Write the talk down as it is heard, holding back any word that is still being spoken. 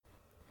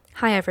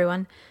Hi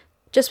everyone.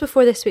 Just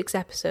before this week's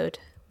episode,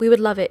 we would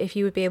love it if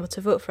you would be able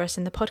to vote for us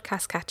in the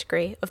podcast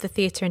category of the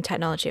Theatre and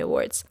Technology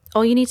Awards.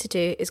 All you need to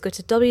do is go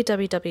to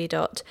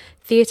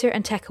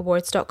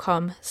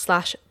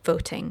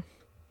www.theatreandtechawards.com/voting.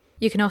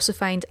 You can also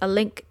find a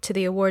link to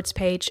the awards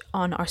page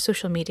on our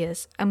social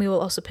medias, and we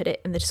will also put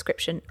it in the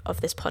description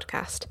of this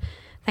podcast.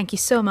 Thank you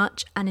so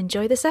much and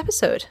enjoy this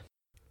episode.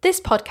 This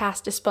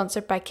podcast is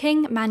sponsored by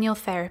King Manual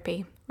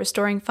Therapy,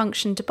 restoring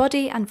function to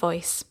body and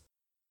voice.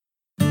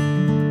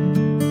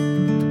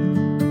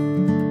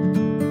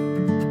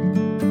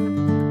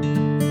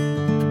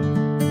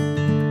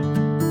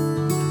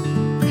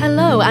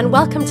 Hello and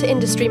welcome to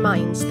Industry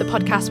Minds, the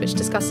podcast which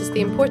discusses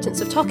the importance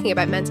of talking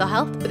about mental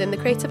health within the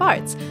creative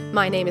arts.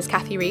 My name is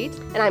Kathy Reid.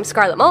 And I'm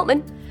Scarlett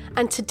Maltman.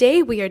 And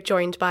today we are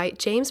joined by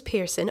James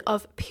Pearson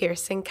of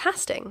Pearson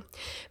Casting.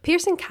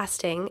 Pearson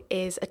Casting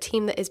is a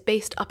team that is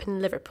based up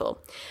in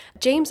Liverpool.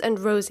 James and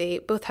Rosie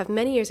both have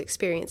many years'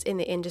 experience in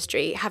the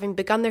industry, having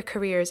begun their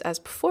careers as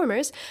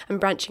performers and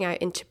branching out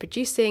into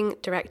producing,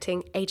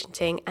 directing,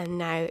 agenting, and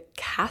now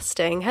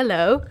casting.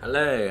 Hello.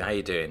 Hello, how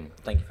you doing?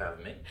 Thank you for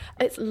having me.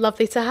 It's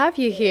lovely to have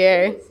you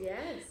here.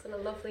 Yes, on a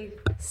lovely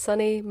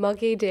sunny,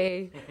 muggy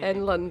day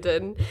in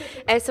London.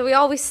 So we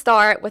always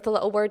start with a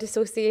little word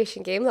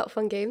association game, a little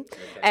fun game.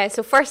 Okay.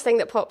 So first thing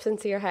that pops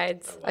into your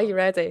head. Oh, wow. Are you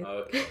ready?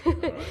 Oh, okay. All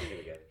right, here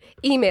we go.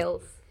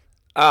 Emails.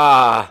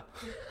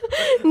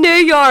 New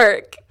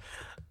York.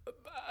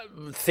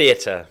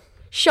 Theatre.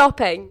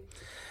 Shopping.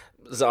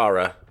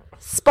 Zara.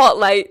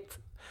 Spotlight.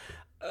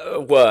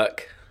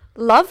 Work.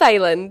 Love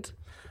Island.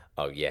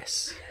 Oh,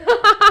 yes.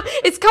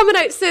 It's coming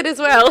out soon as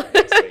well.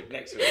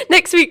 Next week.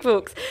 Next week,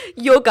 folks.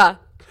 Yoga.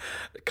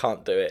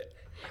 Can't do it.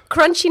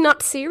 Crunchy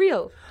nut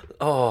cereal.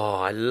 Oh,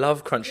 I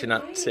love crunchy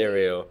nut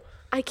cereal.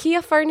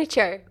 IKEA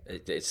furniture.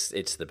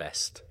 It's the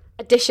best.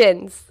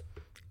 Additions.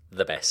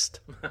 The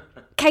best.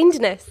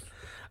 Kindness.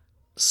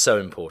 So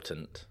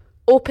important.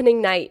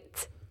 Opening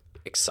night.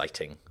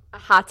 Exciting. I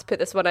had to put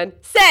this one in.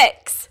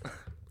 Sex.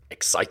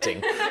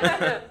 Exciting.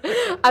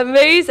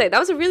 Amazing. That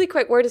was a really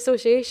quick word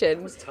association.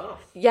 That was tough.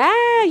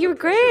 Yeah, you were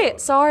great.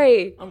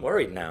 Sorry. I'm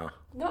worried now.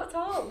 Not at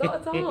all.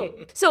 Not at all.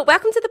 So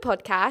welcome to the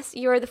podcast.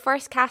 You're the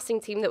first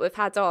casting team that we've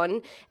had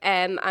on.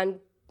 And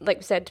like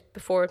we said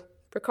before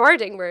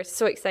recording, we're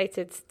so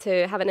excited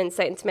to have an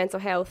insight into mental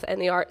health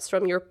and the arts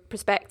from your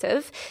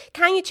perspective.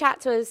 Can you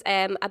chat to us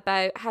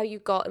about how you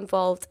got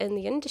involved in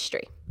the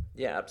industry?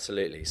 Yeah,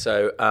 absolutely.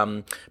 So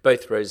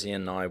both Rosie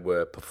and I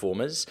were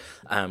performers,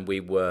 and we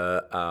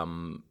were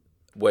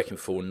working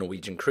for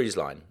Norwegian Cruise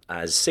Line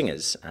as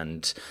singers.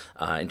 And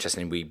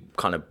interestingly, we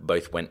kind of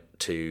both went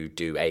to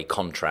do a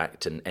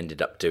contract and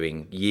ended up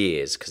doing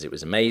years because it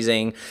was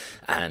amazing.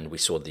 And we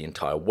saw the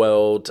entire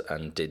world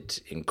and did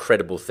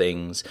incredible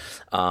things,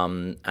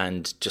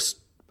 and just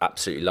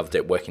absolutely loved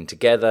it, working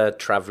together,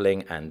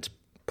 traveling and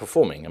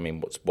performing. I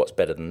mean, what's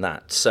better than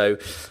that? So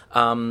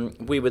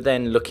we were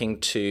then looking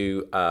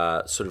to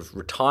sort of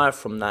retire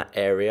from that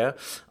area.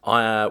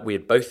 We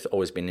had both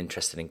always been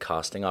interested in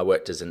casting. I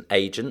worked as an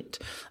agent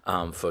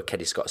for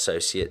Keddy Scott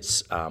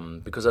Associates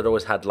because I'd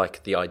always had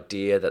like the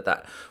idea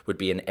that would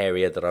be an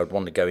area that I'd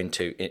want to go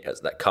into,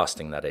 that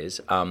casting, that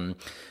is. And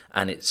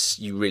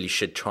you really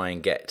should try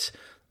and get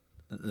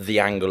the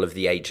angle of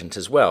the agent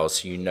as well,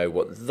 so you know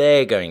what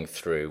they're going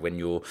through when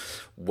you're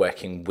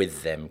working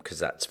with them, because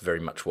that's very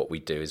much what we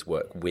do, is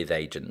work with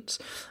agents.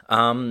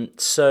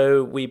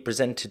 So we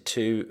presented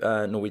to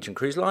Norwegian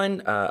Cruise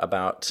Line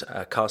about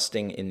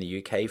casting in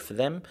the UK for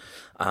them,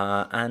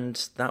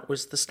 and that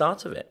was the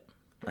start of it.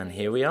 And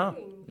here we are.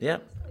 Yeah.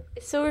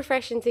 It's so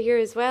refreshing to hear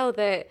as well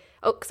that,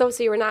 because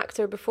obviously you were an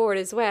actor before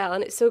as well,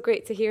 and it's so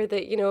great to hear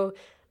that, you know,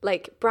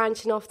 like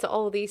branching off to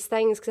all these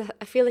things, because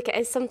I feel like it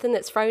is something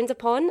that's frowned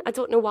upon. I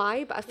don't know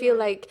why, but I feel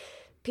like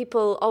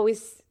people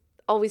always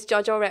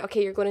judge, all right,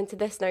 okay, you're going into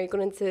this now, you're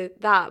going into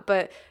that,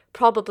 but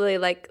probably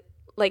like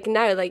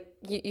now, like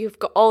you've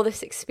got all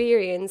this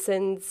experience,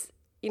 and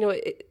you know,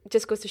 it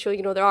just goes to show,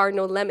 you know, there are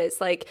no limits.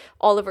 Like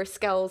all of our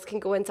skills can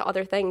go into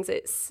other things.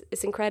 It's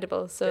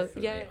incredible. So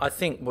definitely. Yeah, I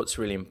think what's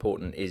really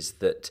important is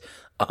that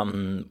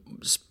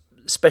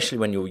especially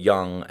when you're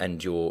young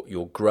and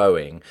you're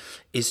growing,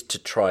 is to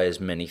try as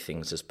many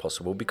things as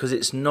possible, because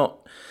it's not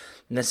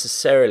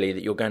necessarily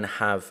that you're going to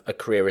have a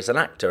career as an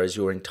actor as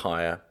your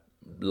entire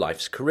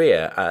life's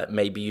career.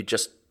 Maybe you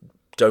just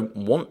don't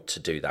want to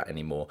do that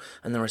anymore.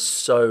 And there are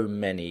so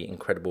many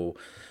incredible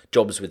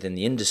jobs within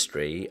the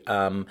industry.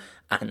 And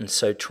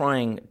so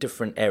trying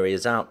different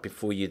areas out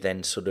before you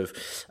then sort of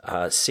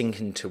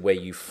sink into where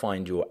you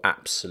find your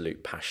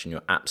absolute passion,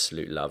 your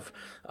absolute love.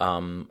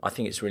 I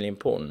think it's really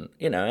important,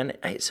 you know, and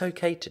it's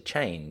okay to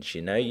change,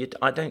 you know.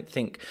 I don't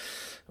think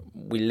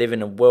we live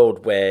in a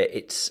world where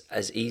it's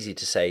as easy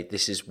to say,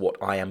 this is what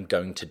I am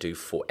going to do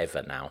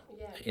forever now,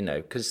 you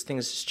know, because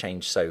things just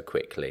change so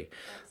quickly.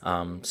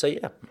 So,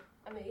 yeah.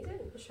 Amazing,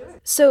 for sure.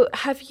 So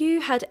have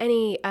you had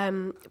any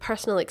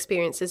personal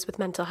experiences with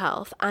mental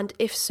health? And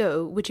if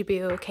so, would you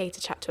be okay to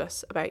chat to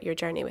us about your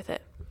journey with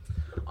it?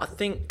 I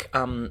think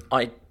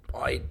I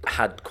I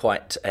had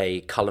quite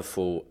a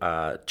colourful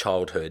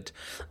childhood,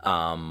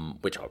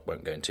 which I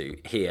won't go into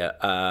here.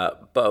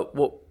 But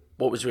what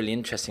was really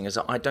interesting is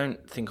that I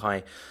don't think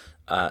I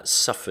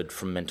suffered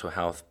from mental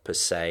health per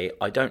se.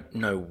 I don't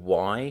know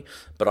why,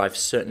 but I've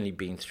certainly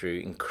been through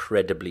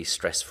incredibly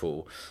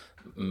stressful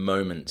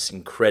moments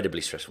in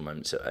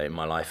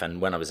my life. And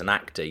when I was an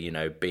actor,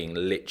 being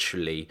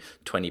literally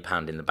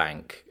 £20 in the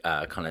bank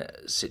kind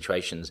of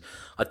situations,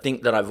 I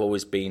think that I've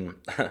always been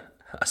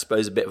I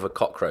suppose a bit of a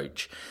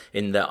cockroach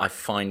in that I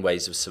find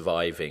ways of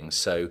surviving.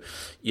 So,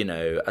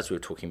 as we were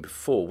talking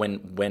before,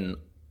 when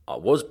I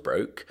was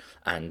broke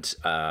and,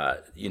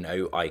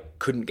 I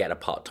couldn't get a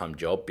part-time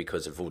job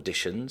because of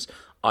auditions,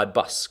 I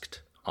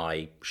busked.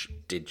 I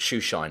did shoe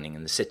shining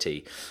in the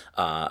city.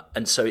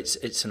 And so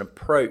it's an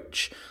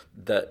approach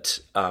that,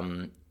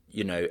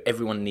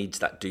 everyone needs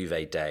that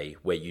duvet day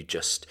where you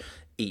just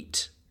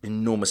eat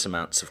enormous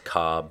amounts of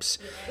carbs,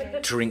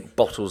 drink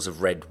bottles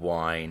of red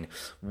wine,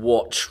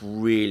 watch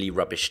really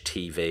rubbish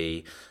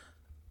TV.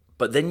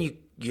 But then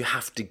you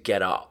have to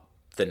get up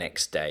the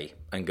next day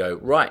and go,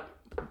 right,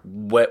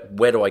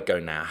 where do I go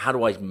now? How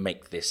do I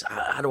make this?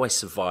 How do I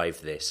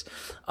survive this?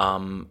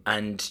 And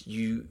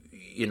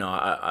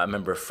I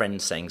remember a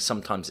friend saying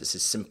sometimes it's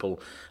as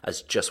simple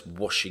as just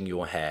washing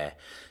your hair.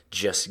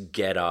 Just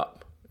get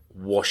up,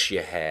 wash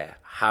your hair,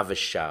 have a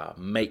shower,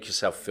 make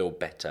yourself feel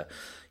better,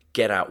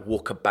 get out,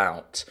 walk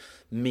about,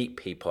 meet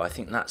people. I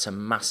think that's a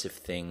massive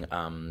thing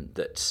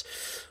that's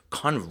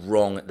kind of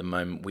wrong at the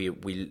moment.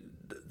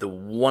 The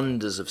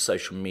wonders of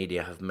social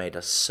media have made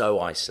us so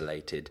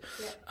isolated.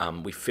 Yeah.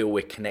 We feel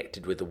we're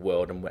connected with the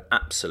world, and we're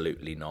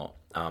absolutely not.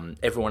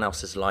 Everyone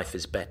else's life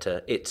is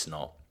better. It's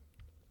not.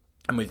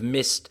 And we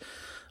miss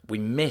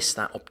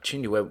that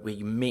opportunity where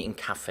you meet in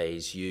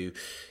cafes, you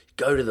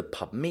go to the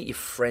pub, meet your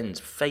friends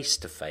face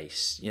to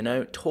face,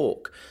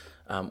 talk.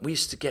 We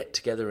used to get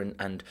together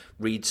and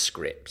read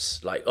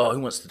scripts, like, oh, who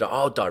wants to do?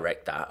 I'll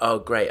direct that. Oh,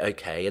 great,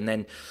 okay. And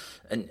then,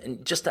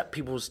 and just at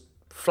people's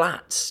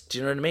flats, do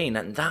you know what I mean?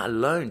 And that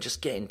alone,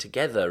 just getting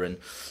together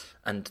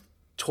and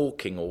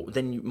talking, or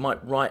then you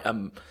might write, a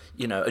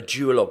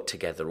duologue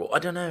together, or I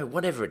don't know,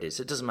 whatever it is,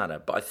 it doesn't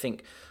matter. But I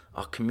think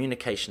our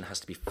communication has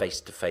to be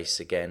face to face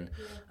again.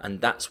 Yeah.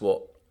 And that's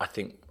what I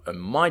think in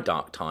my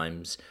dark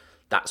times,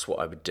 that's what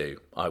I would do.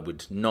 I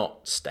would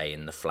not stay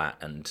in the flat,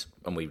 and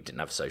we didn't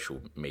have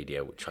social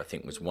media, which I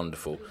think was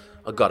wonderful.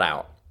 I got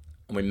out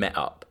and we met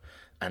up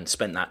and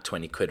spent that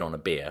 20 quid on a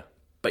beer.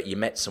 But you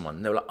met someone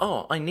and they were like,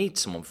 oh, I need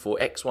someone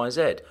for X, Y,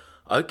 Z.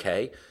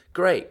 Okay,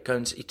 great. Go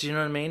and see, do you know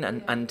what I mean?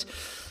 And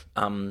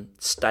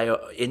stay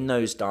in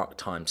those dark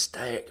times,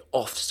 stay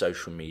off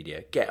social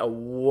media, get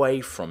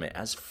away from it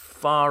as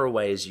far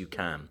away as you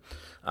can.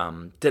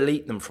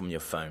 Delete them from your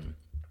phone.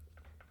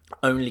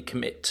 Only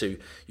commit to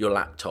your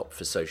laptop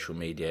for social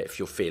media if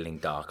you're feeling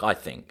dark, I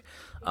think,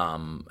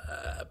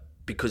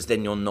 because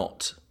then you're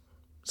not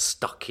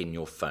stuck in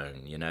your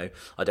phone,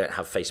 I don't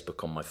have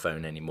Facebook on my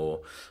phone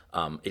anymore.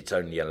 It's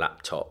only a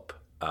laptop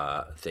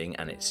thing,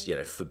 and it's,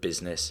 for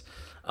business,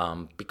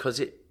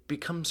 because it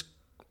becomes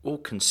all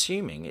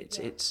consuming.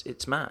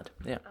 It's mad.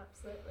 Yeah.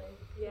 Absolutely.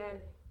 Yeah,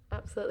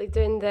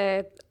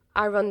 absolutely.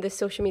 I run the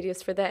social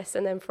medias for this,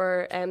 and then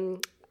for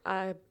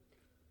a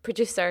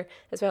producer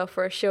as well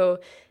for a show.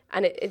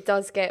 And it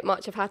does get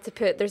much. I've had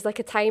to there's like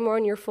a timer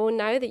on your phone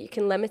now that you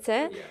can limit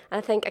it. Yeah. And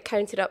I think I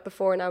counted up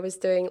before, and I was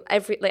doing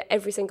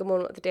every single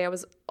moment of the day I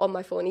was on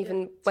my phone,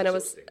 even when I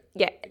was,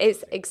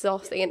 it's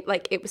exhausting. And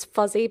like, it was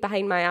fuzzy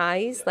behind my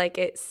eyes. Yeah. Like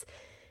it's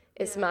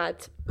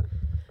mad.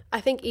 I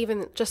think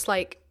even just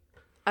like,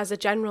 as a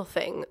general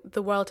thing,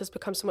 the world has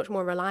become so much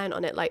more reliant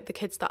on it. Like the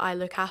kids that I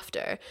look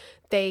after,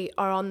 they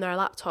are on their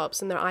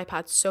laptops and their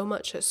iPads so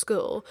much at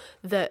school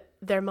that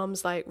their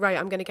mum's like, right,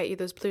 I'm going to get you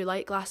those blue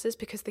light glasses,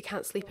 because they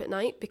can't sleep at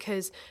night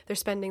because they're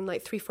spending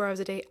like 3-4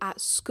 hours a day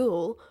at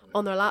school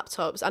on their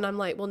laptops. And I'm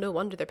like, well, no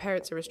wonder their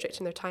parents are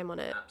restricting their time on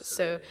it.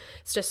 Absolutely. So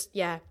it's just,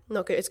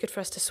 not good. It's good for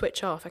us to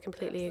switch off. I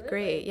completely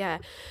agree. Yeah.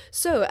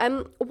 So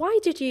why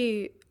did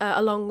you,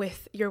 along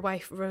with your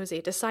wife,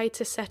 Rosie, decide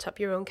to set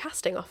up your own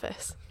casting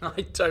office?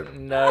 I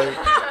don't know.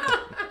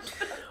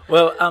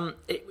 Well,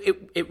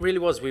 it really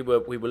was. We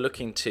were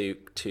looking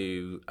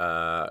to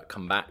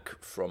come back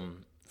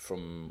from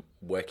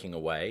working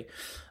away.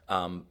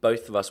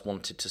 Both of us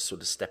wanted to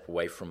sort of step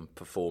away from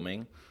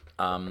performing,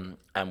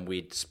 and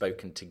we'd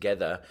spoken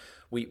together.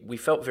 We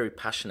felt very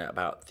passionate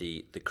about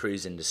the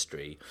cruise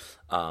industry,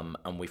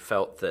 and we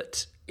felt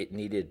that it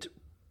needed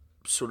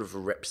sort of a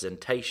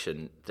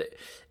representation, that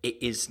it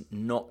is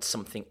not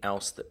something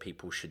else that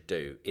people should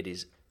do. It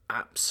is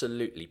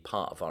absolutely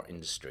part of our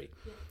industry.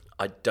 Yeah.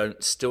 I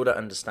still don't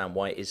understand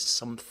why it is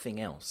something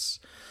else.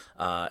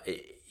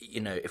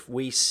 If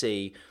we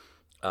see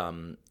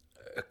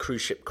a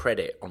cruise ship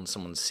credit on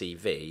someone's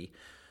CV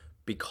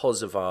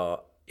because of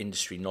our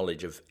industry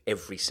knowledge of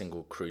every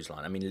single cruise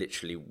line, I mean,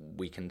 literally,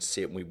 we can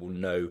see it and we will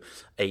know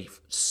a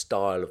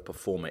style of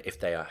performer if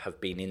they have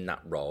been in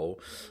that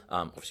role.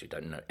 Obviously, we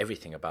don't know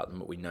everything about them,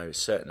 but we know a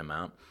certain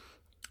amount.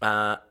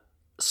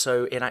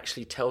 So it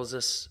actually tells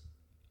us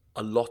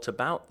a lot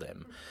about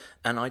them.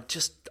 And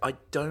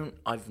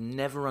I've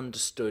never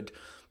understood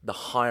the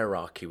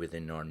hierarchy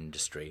within our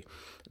industry.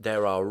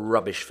 There are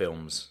rubbish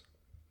films.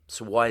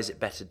 So why is it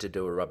better to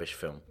do a rubbish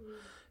film?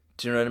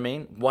 Do you know what I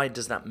mean? Why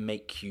does that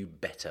make you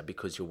better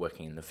because you're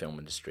working in the film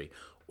industry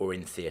or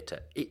in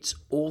theatre? It's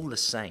all the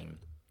same.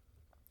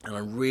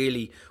 And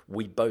we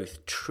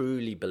both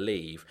truly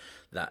believe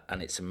that,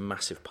 and it's a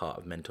massive part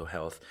of mental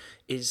health,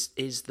 is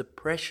the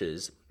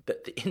pressures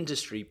that the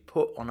industry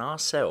put on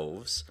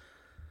ourselves,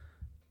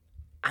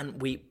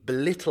 and we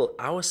belittle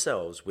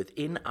ourselves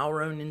within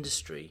our own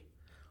industry.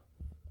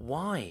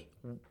 Why?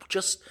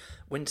 Just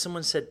when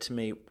someone said to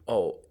me,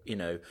 "Oh,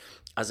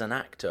 as an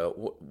actor,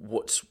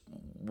 what's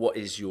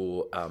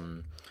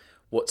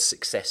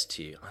success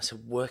to you?" I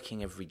said,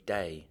 working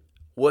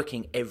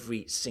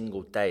every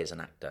single day as an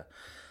actor.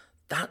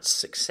 That's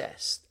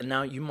success. And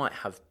now you might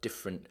have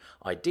different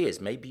ideas.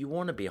 Maybe you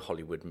want to be a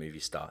Hollywood movie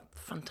star.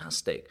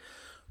 Fantastic.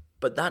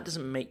 But that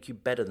doesn't make you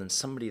better than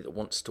somebody that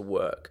wants to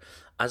work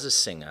as a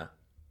singer.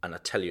 And I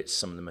tell you, it's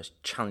some of the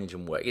most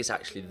challenging work. It's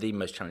actually the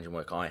most challenging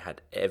work I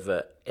had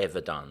ever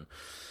done.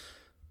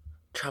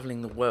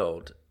 Traveling the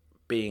world,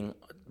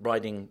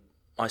 riding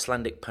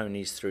Icelandic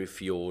ponies through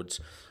fjords,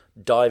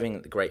 diving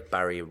at the Great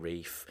Barrier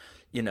Reef,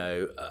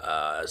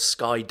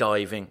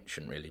 skydiving,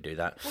 shouldn't really do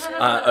that,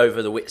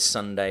 over the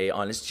Whitsunday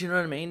Islands. Do you know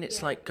what I mean?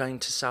 It's like going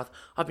to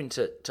I've been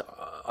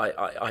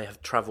I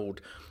have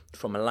travelled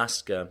from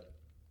Alaska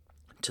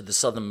to the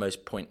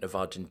southernmost point of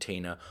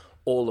Argentina,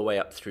 all the way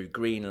up through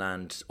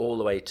Greenland, all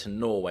the way to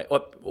Norway,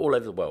 all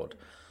over the world.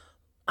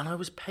 And I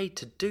was paid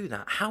to do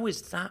that. How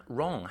is that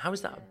wrong? How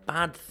is that a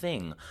bad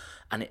thing?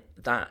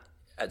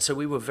 So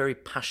we were very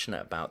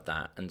passionate about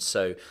that. And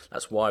so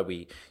that's why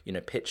we,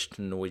 pitched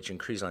to Norwegian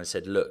Cruise Line and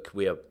said, look,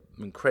 we are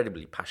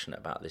incredibly passionate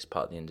about this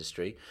part of the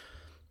industry.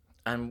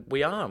 And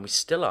we are, and we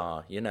still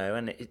are,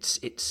 and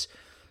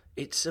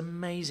it's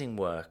amazing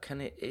work,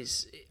 and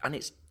it's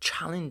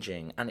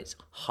challenging, and it's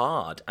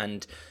hard,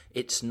 and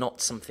it's not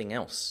something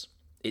else.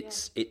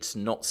 It's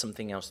not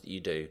something else that you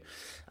do.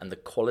 And the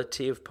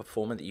quality of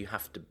performer that you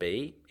have to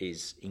be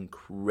is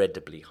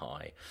incredibly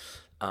high.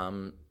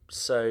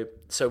 So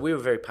we were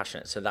very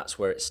passionate. So that's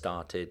where it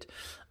started,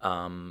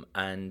 and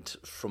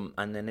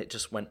then it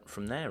just went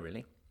from there,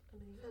 really.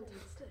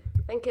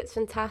 I think it's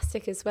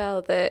fantastic as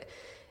well that,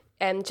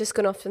 just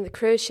going off from the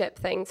cruise ship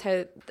things,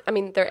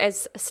 there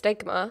is a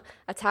stigma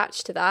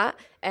attached to that,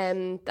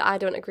 that I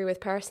don't agree with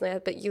personally.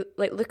 But you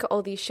look at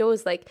all these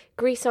shows like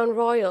Grease on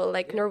Royal,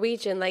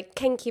 Norwegian,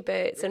 Kinky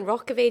Boots, and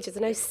Rock of Ages,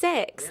 and now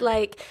 6,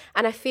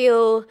 and I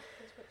feel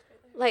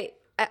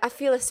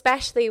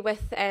especially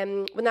with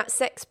when that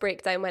 6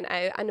 breakdown went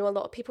out, I know a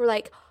lot of people were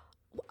like,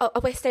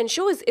 a West End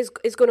show is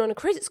going on a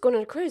cruise. It's going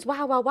on a cruise.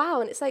 Wow.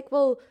 And it's like,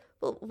 well,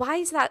 why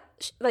is that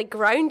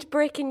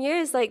groundbreaking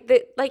news?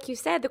 Like you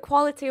said, the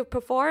quality of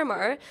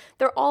performer,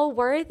 they're all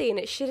worthy, and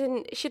it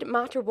shouldn't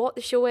matter what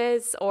the show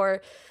is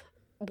or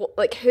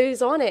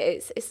who's on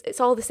it.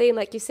 It's all the same.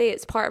 Like you say,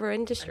 it's part of our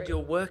industry. And you're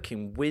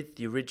working with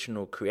the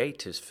original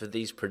creators for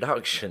these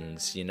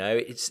productions.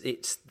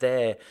 It's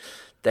their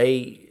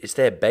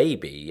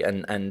baby,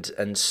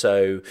 and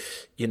so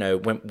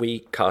when we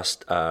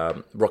cast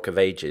Rock of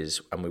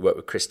Ages, and we worked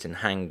with Kristen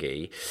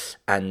Hange,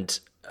 and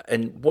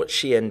what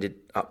she ended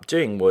up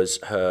doing was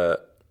her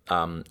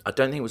I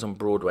don't think it was on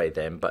Broadway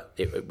then, but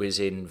it was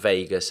in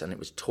Vegas, and it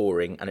was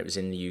touring, and it was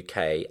in the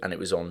UK, and it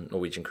was on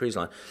Norwegian Cruise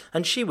Line.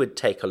 And she would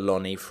take a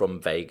Lonnie from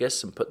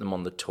Vegas and put them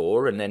on the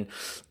tour, and then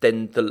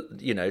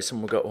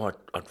someone would go, "Oh,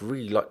 I'd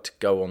really like to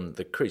go on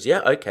the cruise."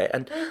 Yeah, okay,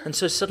 and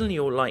so suddenly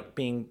you're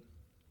being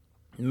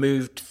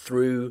moved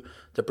through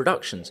the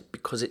productions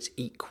because it's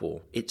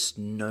equal. It's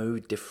no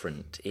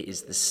different. It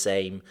is the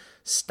same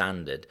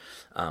standard.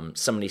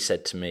 Somebody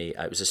said to me,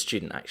 it was a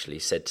student actually,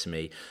 said to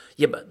me,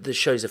 "Yeah, but the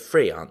shows are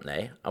free, aren't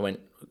they?" I went,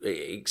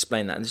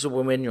 "Explain that." And this is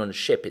when you're on a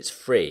ship, it's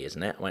free,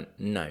 isn't it? I went,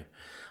 "No."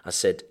 I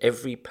said,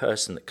 every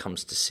person that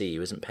comes to see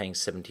you isn't paying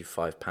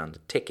 £75 a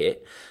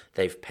ticket.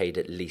 They've paid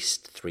at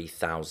least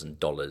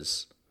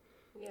 $3,000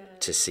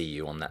 to see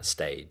you on that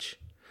stage.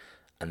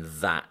 And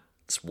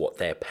that's what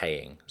they're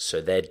paying.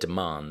 So their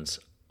demands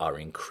are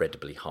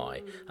incredibly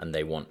high, and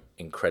they want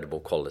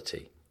incredible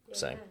quality.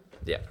 So,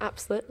 yeah.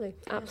 Absolutely.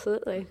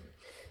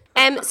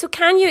 So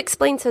can you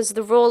explain to us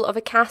the role of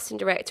a casting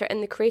director in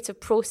the creative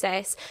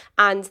process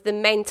and the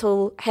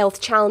mental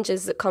health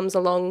challenges that comes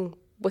along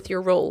with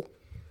your role?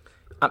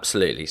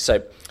 Absolutely.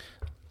 So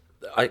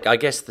I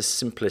guess the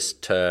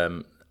simplest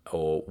term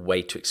or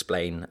way to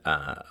explain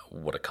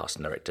what a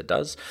casting director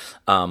does,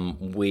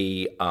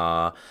 we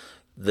are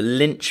the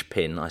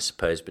linchpin, I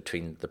suppose,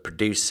 between the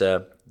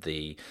producer,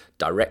 the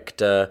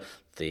director,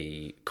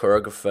 the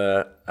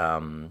choreographer,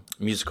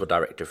 musical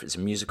director if it's a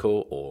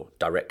musical, or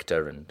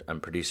director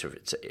and producer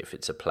if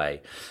it's a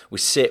play.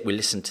 We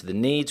listen to the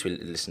needs. We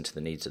listen to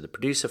the needs of the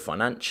producer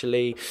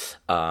financially,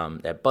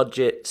 their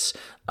budgets,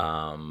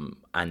 and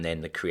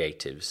then the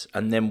creatives.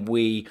 And then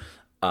we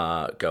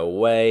go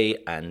away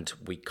and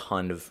we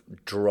kind of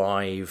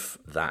drive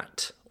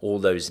all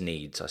those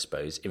needs, I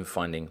suppose, in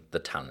finding the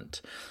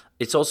talent.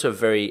 it's also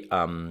very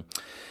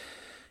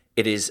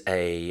it is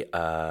a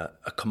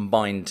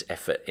combined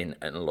effort in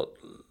a lot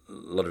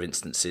of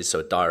instances. So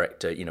a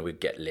director, would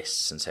get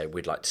lists and say,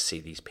 we'd like to see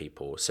these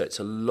people. So it's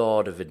a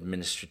lot of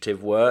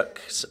administrative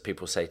work. So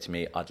people say to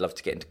me, I'd love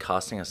to get into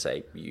casting. I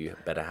say, you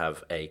better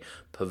have a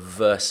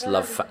perverse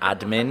love for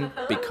admin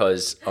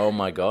because, oh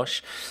my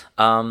gosh.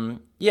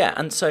 And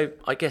so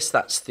I guess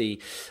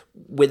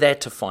we're there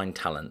to find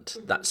talent.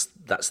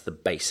 That's the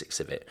basics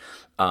of it.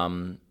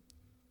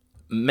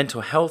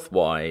 Mental health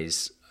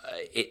wise,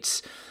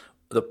 it's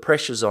the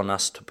pressures on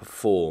us to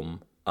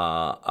perform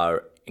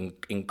are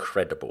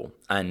incredible,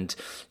 and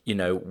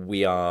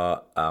we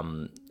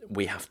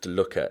have to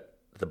look at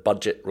the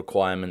budget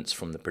requirements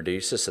from the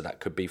producer, so that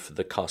could be for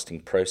the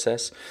casting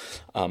process,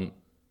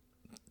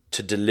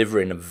 to deliver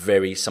in a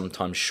very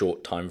sometimes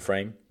short time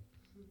frame.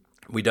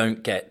 We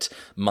don't get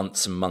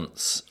months and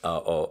months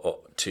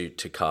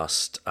to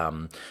cast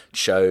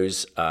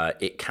shows.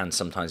 It can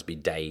sometimes be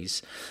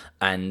days,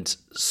 and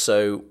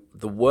so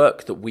the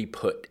work that we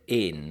put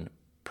in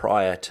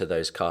prior to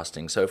those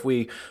castings. So if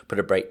we put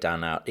a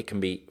breakdown out, it can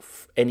be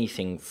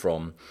anything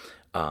from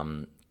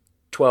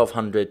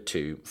 1,200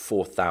 to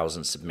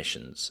 4,000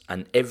 submissions,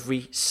 and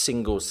every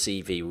single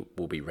CV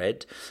will be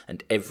read,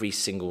 and every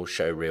single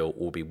show reel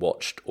will be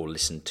watched or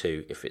listened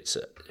to if it's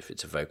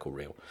a vocal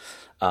reel.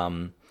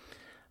 And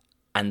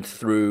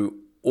through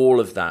all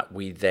of that,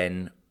 we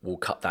then will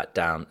cut that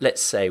down.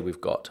 Let's say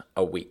we've got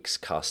a week's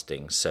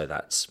casting, so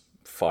that's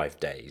 5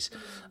 days.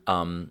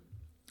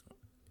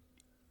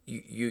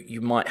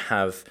 You might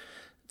have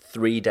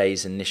 3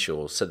 days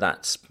initial, so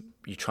that's,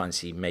 you try and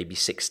see maybe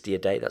 60 a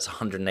day. That's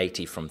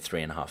 180 from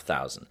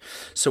 3,500.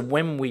 So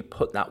when we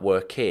put that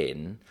work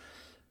in,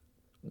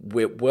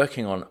 we're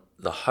working on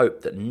the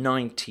hope that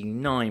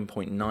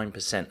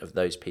 99.9% of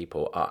those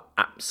people are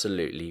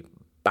absolutely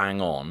bang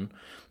on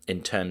in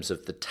terms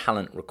of the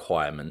talent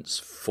requirements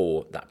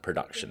for that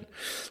production.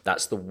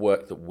 That's the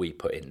work that we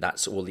put in.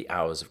 That's all the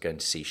hours of going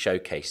to see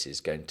showcases,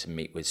 going to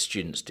meet with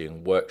students,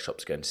 doing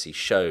workshops, going to see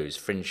shows,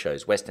 fringe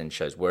shows, West End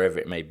shows, wherever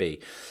it may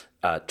be,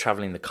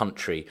 traveling the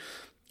country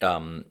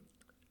to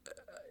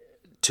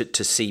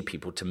see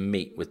people, to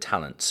meet with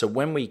talent. So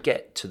when we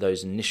get to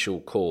those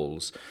initial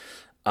calls,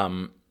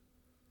 the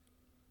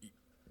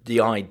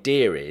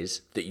idea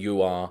is that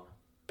you are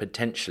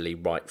potentially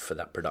right for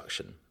that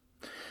production.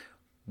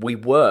 We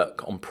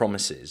work on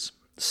promises.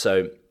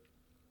 So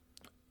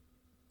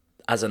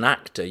as an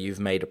actor, you've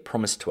made a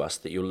promise to us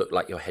that you'll look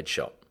like your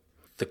headshot.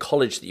 The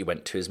college that you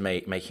went to is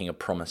making a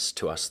promise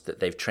to us that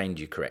they've trained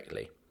you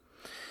correctly.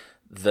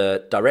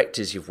 The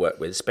directors you've worked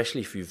with,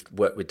 especially if you've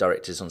worked with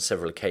directors on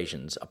several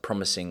occasions, are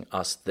promising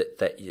us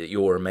that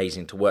you're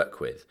amazing to work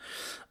with.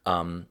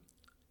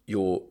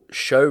 Your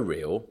show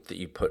reel that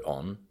you put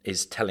on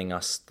is telling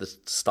us the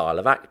style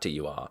of actor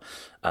you are.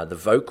 The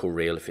vocal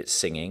reel, if it's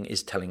singing,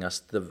 is telling us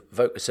the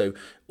vocal. So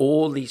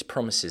all these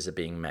promises are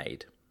being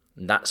made.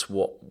 And that's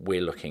what we're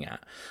looking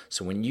at.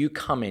 So when you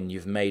come in,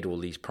 you've made all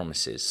these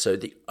promises. So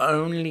the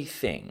only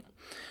thing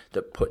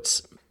that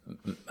puts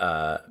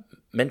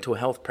mental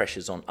health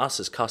pressures on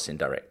us as casting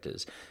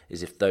directors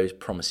is if those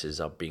promises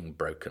are being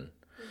broken.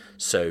 Mm-hmm.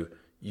 So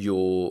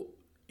you're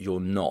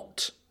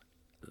not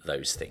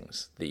those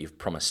things that you've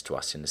promised to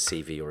us in a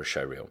CV or a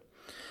show reel,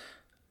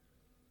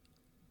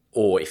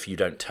 or if you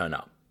don't turn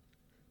up.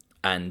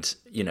 And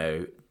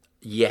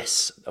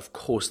yes, of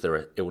course there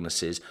are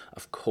illnesses,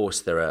 of course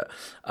there are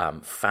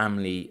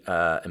family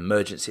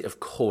emergency,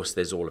 of course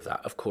there's all of that,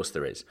 of course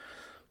there is.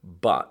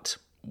 But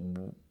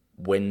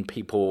when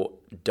people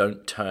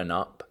don't turn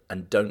up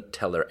and don't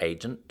tell their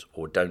agent,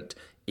 or don't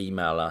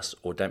email us,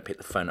 or don't pick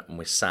the phone up and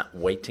we're sat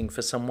waiting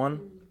for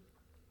someone,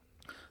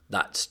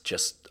 that's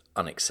just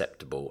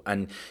unacceptable.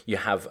 And you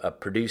have a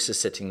producer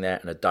sitting there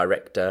and a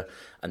director,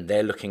 and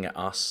they're looking at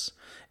us.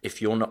 If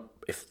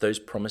those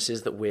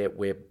promises that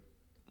we're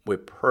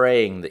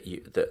praying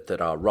that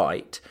are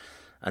right,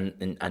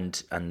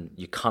 and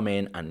you come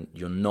in and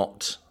you're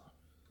not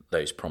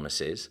those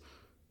promises,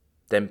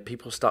 then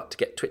people start to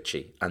get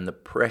twitchy, and the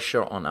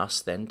pressure on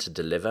us then to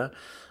deliver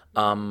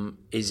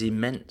is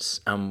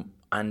immense. And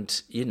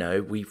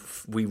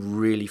we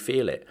really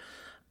feel it.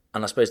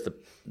 And I suppose the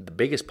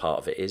biggest part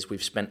of it is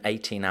we've spent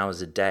 18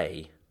 hours a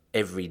day,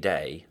 every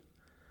day,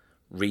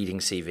 reading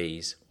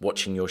CVs,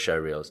 watching your show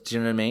reels. Do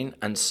you know what I mean?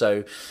 And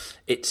so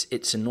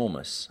it's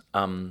enormous.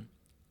 And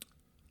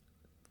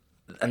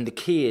the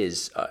key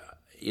is, I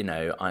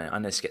know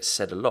this gets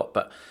said a lot,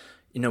 but,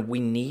 we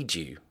need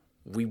you.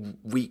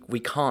 We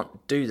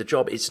can't do the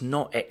job. It's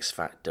not X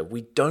Factor.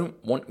 We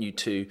want you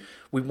to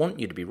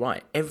be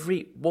right.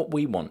 What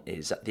we want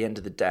is, at the end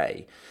of the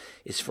day,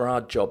 is for our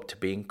job to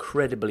be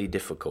incredibly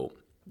difficult.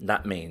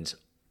 That means,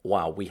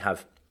 wow, we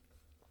have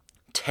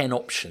 10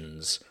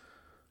 options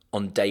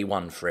on day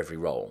one for every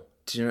role.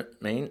 Do you know what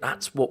I mean?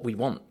 That's what we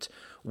want.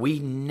 We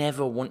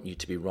never want you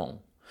to be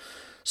wrong.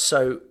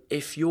 So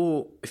if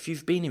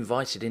you've been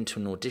invited into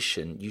an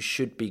audition, you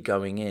should be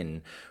going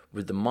in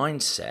with the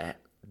mindset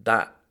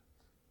that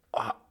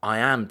I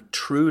am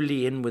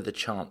truly in with a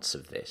chance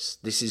of this.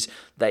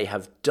 They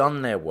have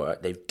done their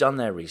work, they've done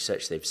their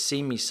research, they've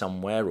seen me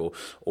somewhere or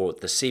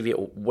the CV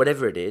or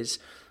whatever it is.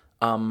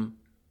 So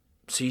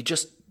you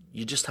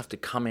just have to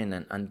come in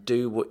and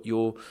do what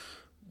your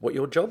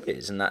job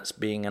is, and that's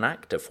being an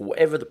actor for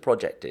whatever the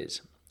project is.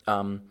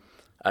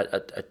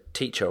 A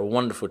teacher, a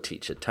wonderful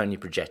teacher, Tony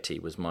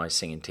Progetti, was my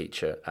singing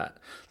teacher at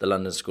the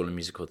London School of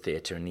Musical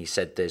Theatre, and he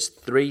said there's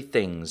 3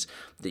 things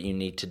that you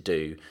need to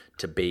do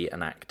to be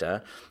an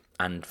actor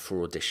and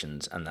for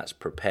auditions, and that's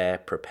prepare.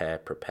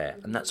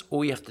 And that's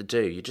all you have to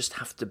do. You just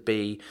have to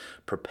be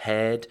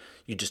prepared.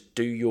 You just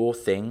do your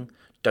thing.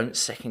 Don't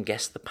second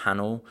guess the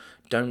panel.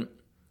 Don't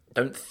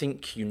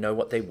think you know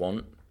what they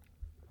want.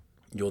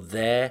 You're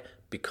there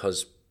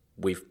because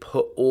we've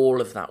put all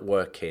of that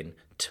work in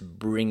to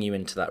bring you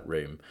into that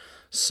room.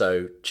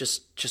 So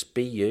just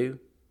be you.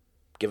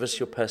 Give us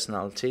your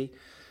personality.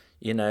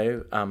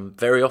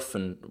 Very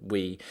often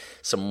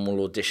someone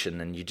will audition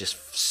and you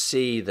just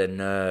see their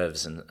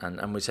nerves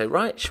and we say,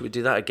 right, should we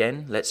do that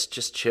again? Let's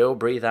just chill,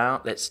 breathe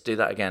out. Let's do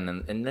that again.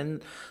 And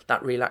then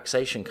that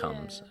relaxation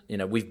comes.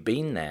 Yeah. We've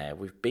been there.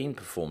 We've been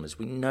performers.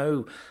 We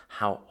know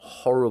how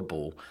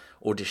horrible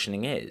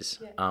auditioning is.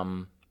 Yeah.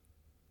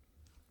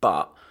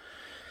 But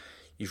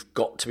you've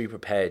got to be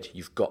prepared.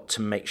 You've got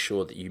to make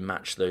sure that you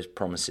match those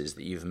promises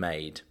that you've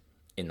made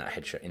in that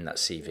headshot, in that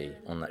CV,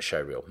 on that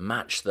showreel.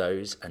 Match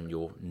those and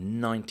you're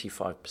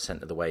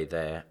 95% of the way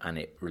there, and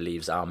it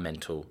relieves our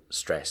mental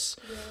stress.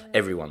 Yeah.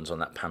 Everyone's on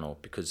that panel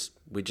because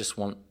we just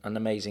want an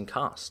amazing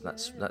cast.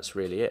 That's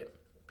really it.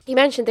 You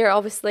mentioned there,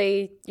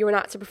 obviously, you were an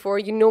actor before,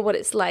 you know what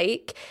it's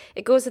like.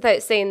 It goes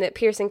without saying that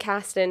Pearson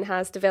Casting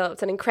has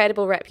developed an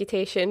incredible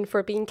reputation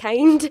for being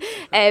kind,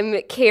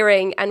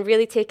 caring, and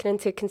really taking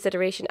into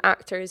consideration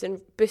actors and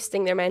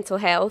boosting their mental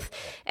health.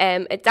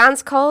 At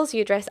dance calls,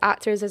 you address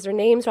actors as their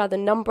names rather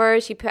than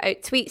numbers. You put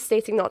out tweets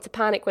stating not to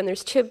panic when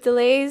there's tube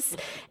delays.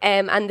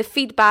 And the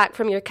feedback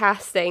from your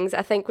castings,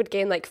 I think, would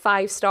gain like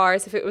 5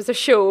 stars if it was a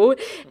show.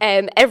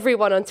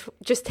 Everyone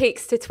just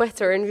takes to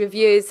Twitter and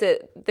reviews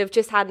that they've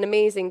just had an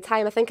amazing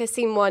time. I think I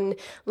seen one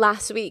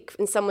last week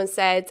and someone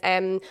said,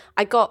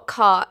 I got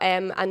cut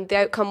and the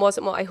outcome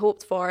wasn't what I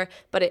hoped for,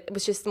 but it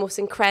was just the most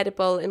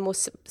incredible and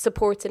most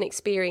supporting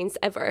experience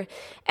ever.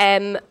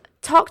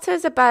 Talk to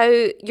us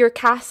about your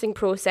casting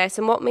process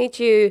and what made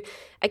you,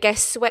 I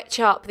guess,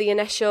 switch up the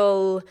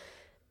initial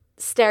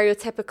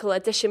stereotypical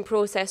audition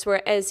process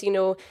where it is,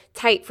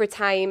 tight for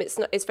time,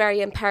 it's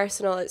very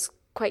impersonal, it's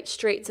quite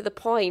straight to the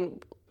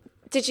point.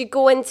 Did you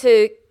go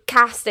into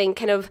casting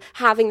kind of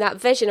having that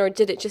vision, or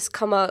did it just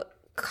come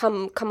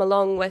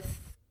along with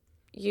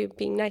you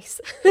being nice?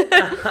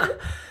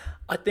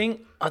 I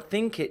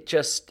think it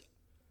just,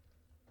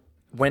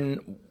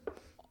 when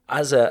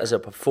as a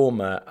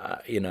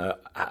performer,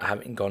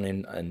 having gone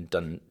in and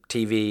done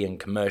TV and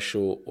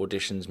commercial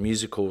auditions,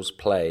 musicals,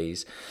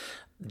 plays,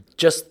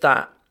 just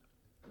that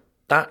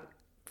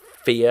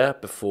fear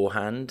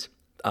beforehand.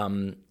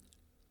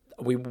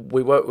 We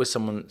worked with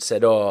someone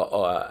said, we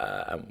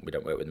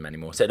don't work with them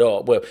anymore, said,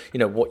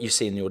 what you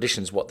see in the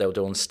auditions, what they'll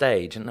do on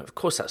stage. And of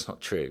course that's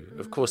not true.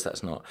 Of course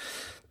that's not.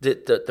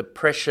 The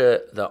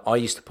pressure that I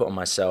used to put on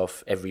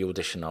myself every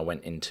audition I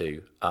went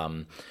into,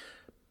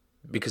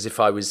 because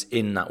if I was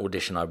in that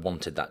audition, I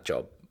wanted that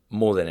job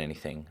more than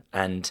anything.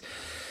 And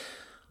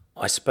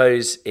I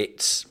suppose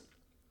it's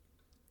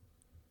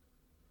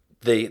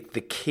the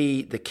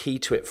key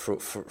to it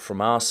from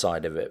our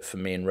side of it, for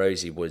me and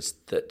Rosie, was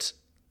that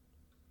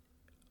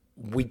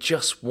we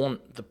just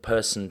want the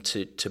person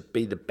to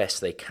be the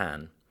best they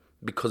can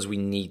because we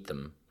need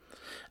them.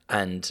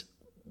 And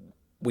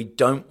we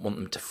don't want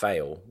them to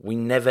fail. We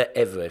never,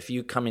 ever, if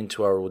you come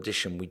into our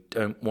audition, we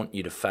don't want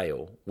you to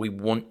fail. We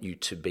want you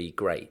to be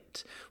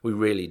great. We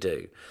really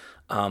do.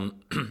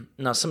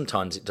 Now,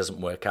 sometimes it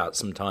doesn't work out.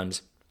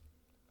 Sometimes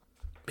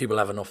people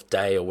have an off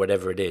day or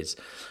whatever it is.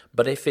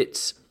 But if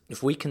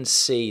we can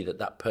see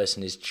that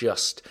person is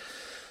just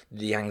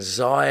the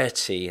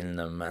anxiety in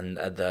them and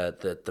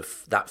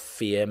that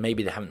fear,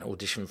 maybe they haven't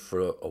auditioned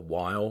for a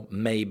while,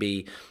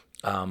 maybe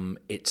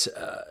it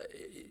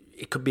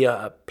could be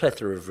a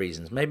plethora of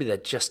reasons. Maybe they're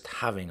just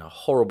having a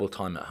horrible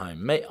time at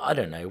home. I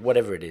don't know,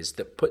 whatever it is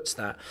that puts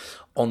that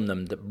on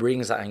them, that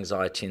brings that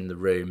anxiety in the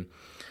room.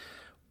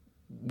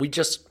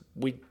 It's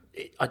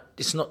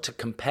not to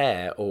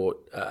compare or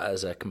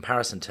as a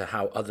comparison to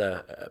how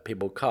other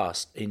people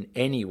cast in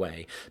any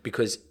way,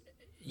 because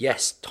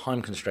yes,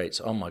 time constraints,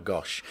 oh my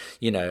gosh.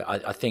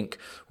 I think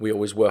we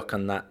always work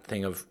on that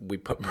thing of we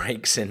put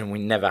breaks in and we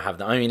never have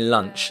that. I mean,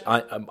 lunch,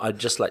 I'd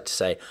just like to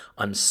say,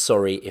 I'm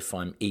sorry if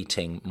I'm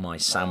eating my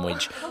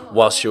sandwich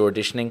whilst you're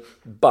auditioning,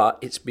 but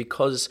it's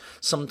because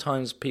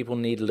sometimes people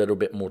need a little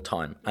bit more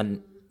time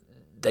and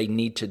they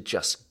need to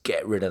just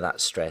get rid of that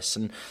stress.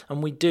 And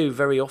we do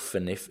very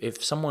often, if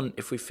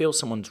we feel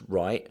someone's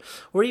right,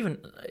 or even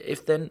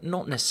if they're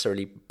not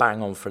necessarily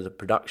bang on for the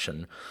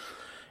production,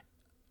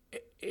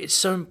 it's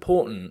so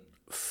important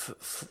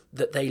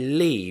that they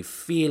leave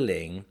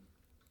feeling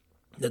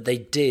that they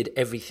did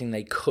everything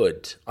they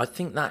could. I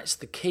think that's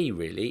the key,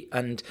 really.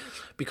 And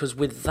because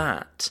with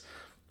that,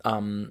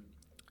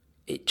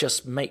 it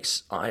just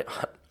makes, I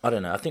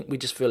don't know, I think we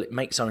just feel it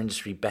makes our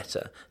industry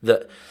better.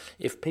 That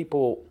if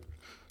people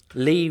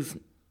leave,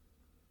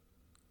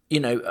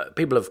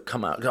 people have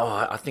come out,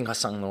 I think I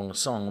sang the wrong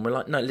song. And we're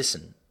like, no,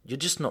 listen, you're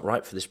just not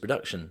right for this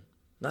production.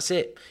 That's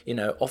it.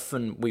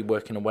 Often we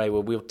work in a way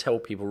where we'll tell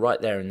people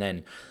right there and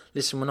then,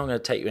 listen, we're not going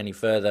to take you any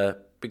further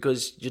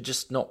because you're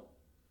just not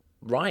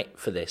right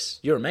for this.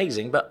 You're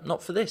amazing, but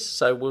not for this.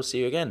 So we'll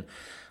see you again.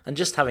 And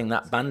just having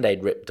that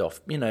Band-Aid ripped off,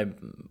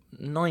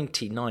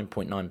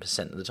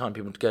 99.9% of the time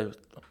people go,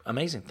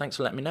 amazing, thanks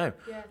for letting me know.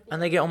 Yeah.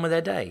 And they get on with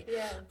their day.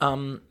 Yeah.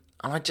 And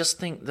I just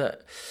think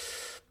that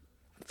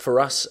for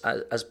us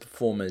as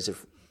performers,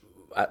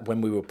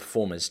 when we were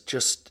performers,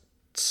 just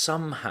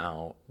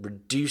somehow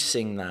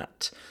reducing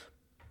that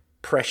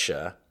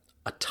pressure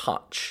a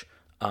touch,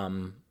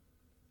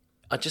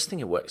 I just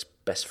think it works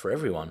best for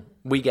everyone.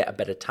 We get a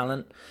better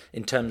talent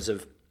in terms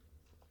of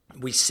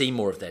we see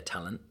more of their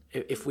talent.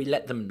 If we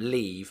let them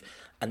leave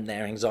and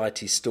their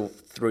anxiety is still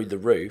through the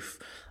roof,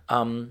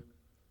 and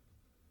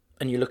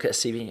you look at a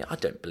CV, I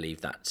don't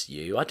believe that's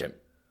you. I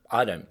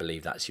don't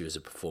believe that's you as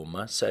a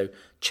performer. So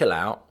chill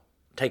out,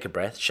 take a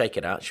breath, shake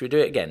it out. Should we do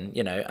it again?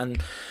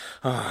 And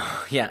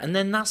and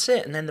then that's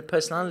it. And then the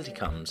personality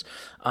comes.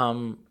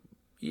 I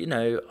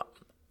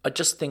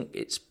just think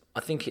it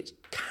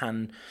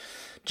can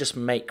just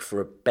make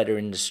for a better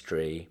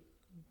industry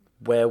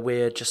where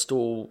we're just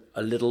all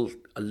a little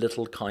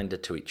kinder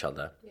to each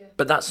other. Yeah.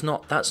 But that's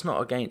not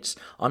against.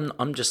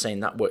 I'm just saying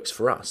that works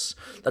for us.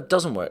 That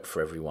doesn't work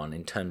for everyone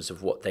in terms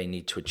of what they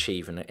need to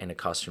achieve in a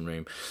casting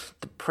room.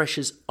 The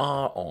pressures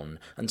are on,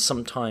 and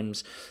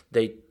sometimes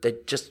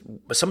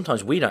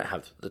sometimes we don't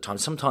have the time.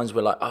 Sometimes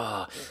we're like,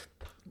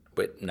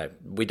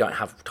 we don't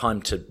have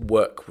time to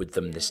work with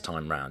them this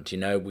time round.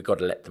 We've got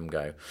to let them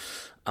go.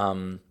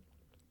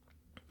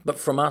 But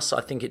from us,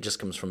 I think it just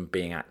comes from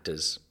being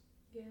actors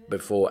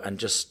before and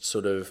just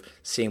sort of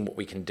seeing what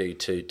we can do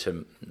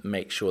to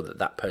make sure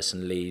that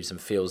person leaves and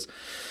feels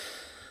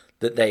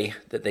that they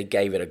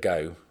gave it a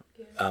go,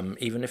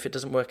 even if it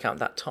doesn't work out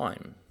that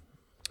time.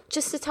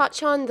 Just to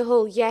touch on the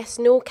whole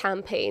yes/no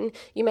campaign,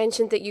 you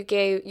mentioned that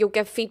you'll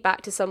give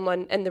feedback to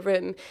someone in the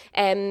room,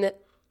 and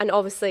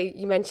obviously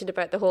you mentioned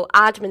about the whole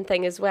admin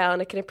thing as well,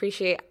 and I can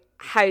appreciate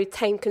how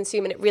time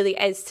consuming it really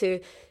is to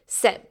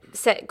sit,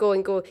 go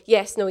and go,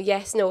 yes,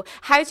 no.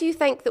 How do you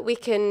think that we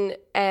can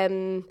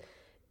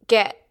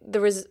get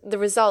the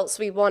results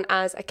we want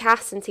as a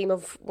casting team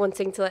of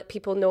wanting to let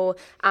people know,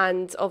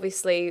 and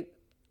obviously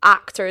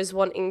actors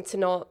wanting to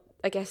not,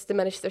 I guess,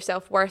 diminish their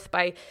self-worth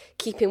by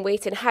keeping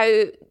waiting?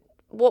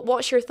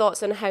 What's your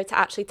thoughts on how to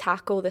actually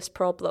tackle this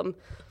problem?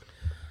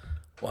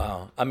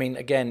 Wow. I mean,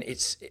 again,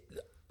 it's,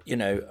 you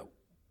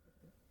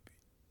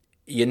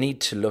need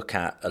to look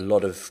at a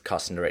lot of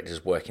casting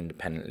directors work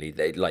independently.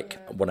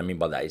 What I mean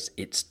by that is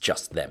it's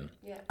just them.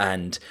 Yeah.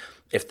 And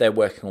if they're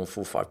working on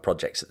 4 or 5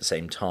 projects at the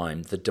same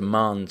time, the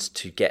demands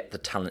to get the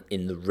talent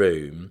in the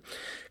room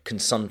can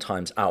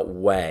sometimes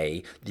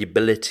outweigh the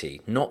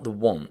ability, not the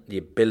want, the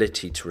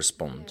ability to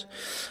respond.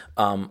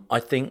 Yeah. I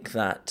think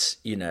that,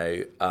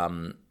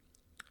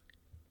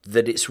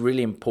 that it's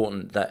really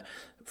important that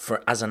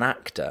as an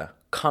actor,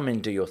 come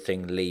and do your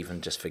thing, leave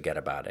and just forget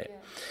about it. Yeah.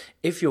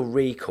 If you're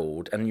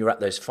recalled and you're at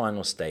those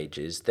final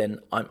stages, then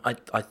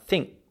I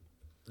think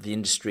the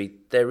industry,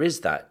 there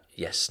is that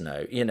yes,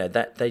 no,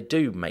 that they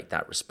do make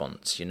that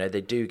response,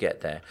 they do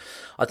get there.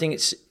 I think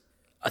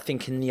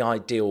in the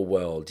ideal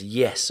world,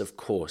 yes, of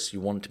course, you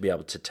want to be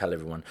able to tell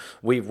everyone.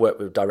 We've worked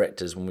with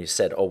directors when we've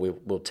said,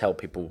 we'll tell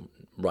people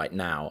right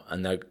now,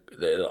 and they're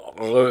like,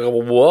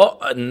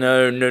 what?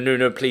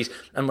 No, please.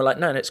 And we're like,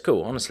 no, it's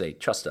cool, honestly,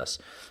 trust us.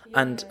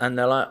 Yeah. And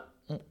they're like,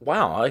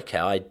 wow, okay,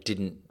 I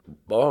didn't,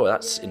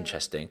 that's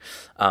interesting.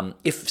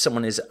 If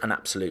someone is an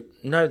absolute,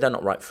 no, they're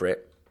not right for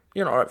it,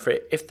 you're not right for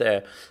it. If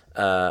they're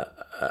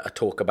a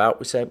talk about,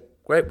 we say,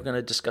 great, we're going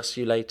to discuss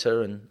you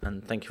later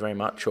and thank you very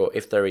much. Or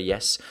if they're a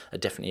yes, a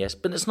definite yes.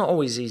 But it's not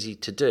always easy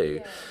to do.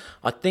 Yeah.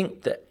 I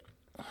think that,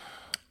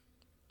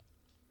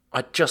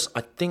 I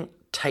think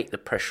take the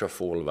pressure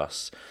off all of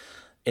us.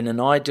 In an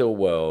ideal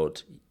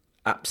world,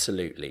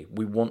 absolutely,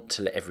 we want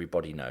to let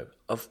everybody know.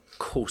 Of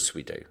course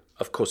we do.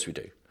 Of course we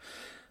do.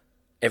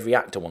 Every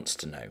actor wants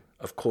to know.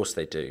 Of course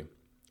they do.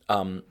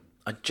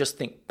 I just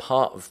think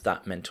part of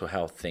that mental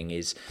health thing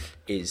is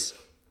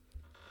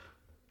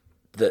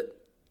that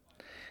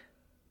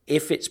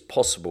if it's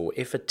possible,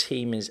 if a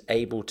team is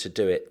able to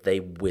do it, they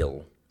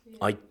will.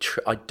 Yeah.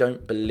 I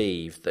don't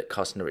believe that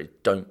casting directors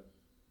don't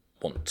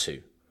want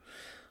to.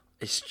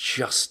 It's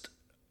just,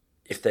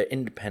 if they're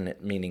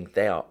independent, meaning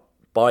they are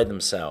by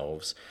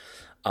themselves,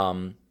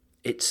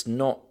 it's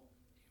not,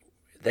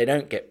 they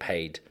don't get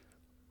paid,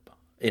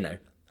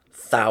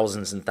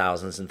 thousands and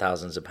thousands and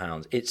thousands of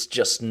pounds. It's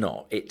just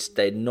not.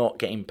 They're not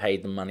getting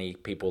paid the money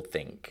people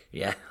think.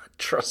 Yeah,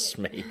 Trust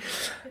me,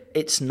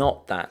 it's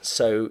not that.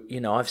 So,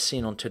 I've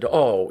seen on Twitter,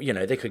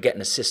 they could get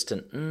an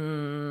assistant.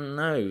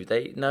 No,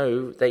 they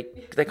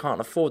can't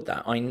afford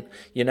that.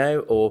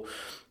 Or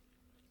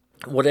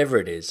whatever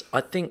it is. I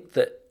think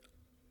that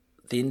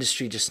the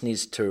industry just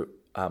needs to,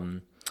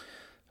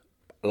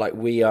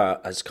 we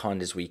are as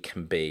kind as we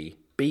can be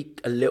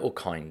a little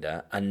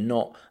kinder, and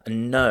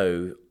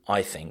know,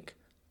 I think,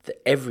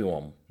 that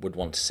everyone would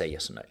want to say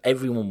yes or no.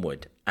 Everyone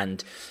would.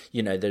 And,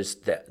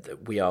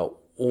 we are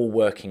all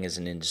working as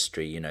an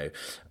industry.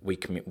 We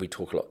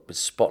talk a lot with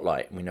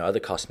Spotlight, and we know other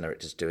casting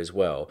directors do as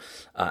well.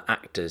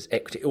 Actors,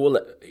 equity, all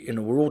that.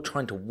 We're all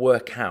trying to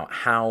work out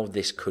how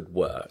this could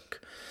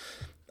work,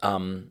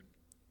 on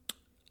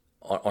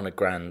a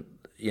grand,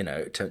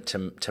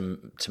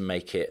 to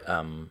make it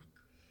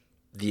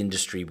the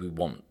industry we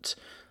want,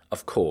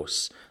 of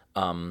course.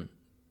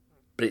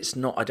 But it's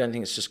not. I don't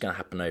think it's just going to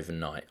happen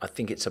overnight. I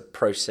think it's a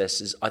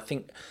process. I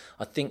think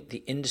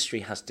the industry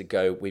has to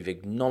go, we've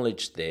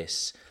acknowledged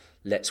this.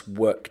 Let's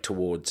work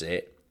towards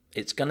it.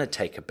 It's going to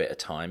take a bit of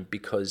time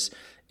because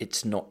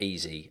it's not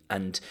easy.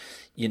 And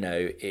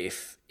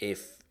if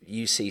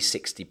you see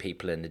 60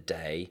 people in a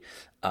day,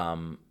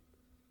 and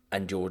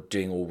you're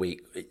doing all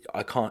week,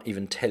 I can't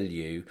even tell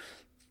you.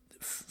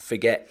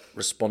 Forget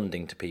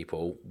responding to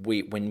people.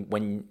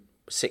 When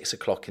 6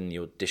 o'clock in the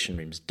audition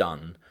room's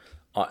done,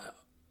 I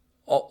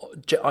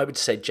would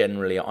say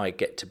generally I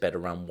get to bed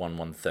around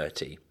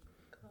 1:30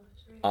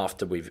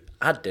 after we've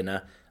had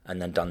dinner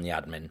and then done the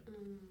admin,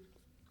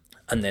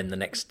 and then the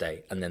next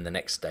day, and then the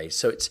next day.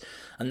 So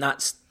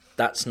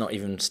that's not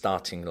even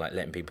starting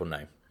letting people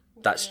know.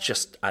 That's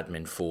just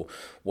admin for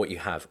what you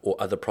have or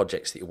other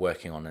projects that you're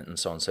working on, and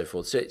so on and so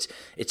forth. So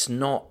it's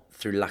not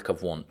through lack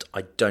of want.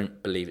 I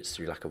don't believe it's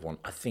through lack of want.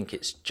 I think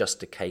it's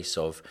just a case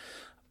of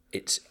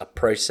it's a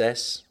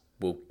process.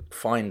 We'll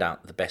find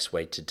out the best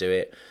way to do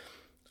it.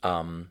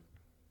 And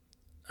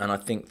I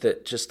think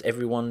that just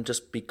everyone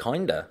just be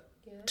kinder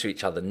to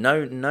each other.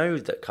 Know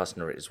that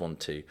casting directors want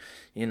to.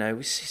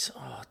 We see,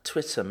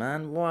 Twitter,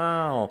 man,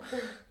 wow.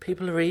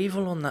 People are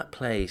evil on that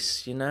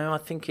place. I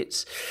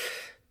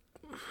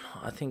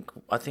think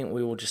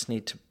we all just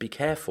need to be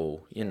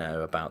careful,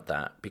 about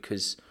that,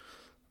 because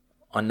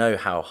I know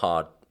how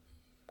hard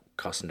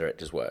casting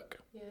directors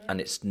work, and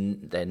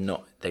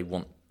they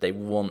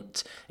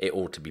want it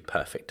all to be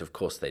perfect. Of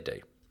course they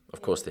do.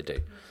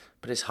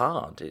 But it's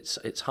hard.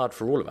 It's hard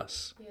for all of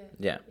us.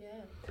 Yeah.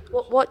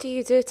 What do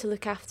you do to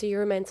look after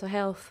your mental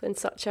health in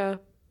such a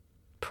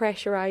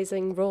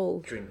pressurizing role?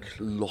 Drink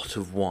a lot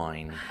of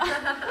wine.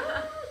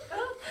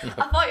 I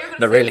thought you were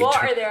going to say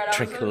water there, and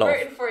I was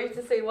waiting for you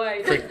to say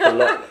wine. Drink a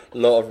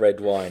lot of red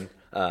wine.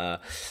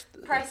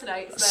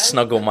 Personates, then.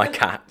 Snuggle my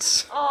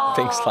cats.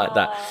 Things like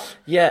that.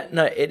 Yeah,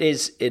 no, it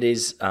is.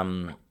 It's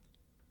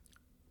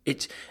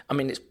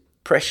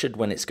pressured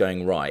when it's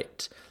going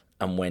right,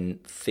 and when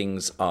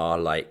things are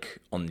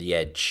on the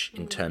edge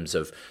in terms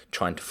of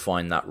trying to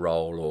find that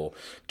role or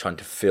trying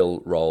to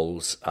fill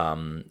roles.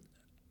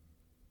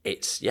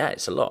 It's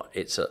a lot.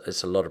 It's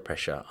a lot of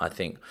pressure. I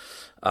think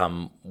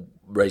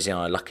Rosie and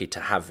I are lucky to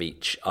have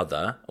each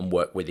other and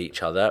work with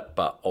each other,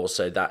 but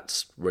also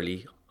that's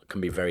really can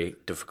be very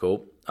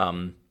difficult.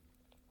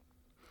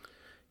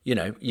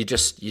 You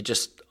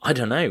just I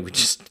don't know. We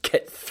just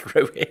get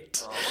through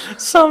it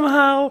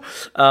somehow.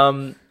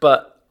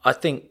 But I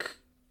think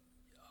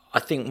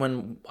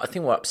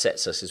what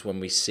upsets us is when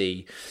we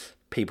see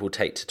people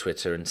take to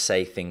Twitter and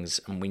say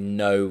things, and we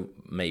know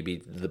maybe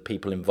the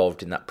people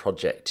involved in that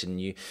project, and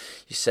you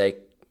say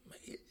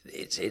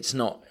it's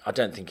not. I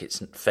don't think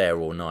it's fair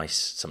or nice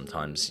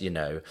sometimes.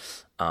 The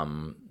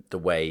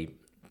way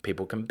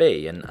people can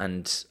be, and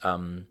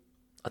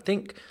I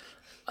think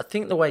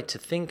the way to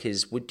think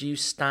is: would you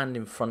stand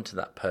in front of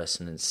that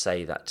person and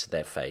say that to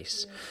their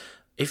face? Yeah.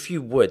 If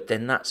you would,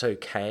 then that's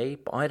okay.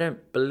 But I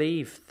don't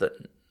believe that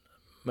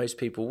most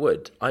people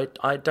would. I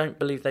don't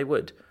believe they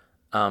would.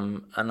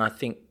 And I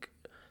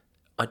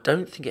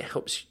don't think it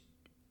helps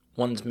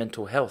one's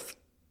mental health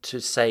to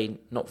say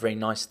not very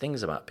nice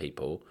things about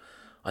people.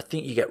 I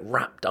think you get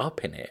wrapped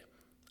up in it.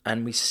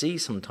 And we see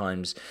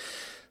sometimes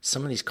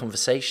some of these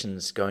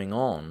conversations going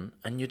on,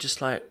 and you're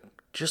just like,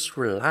 just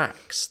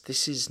relax.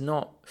 This is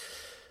not...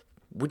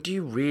 Would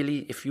you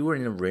really, if you were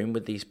in a room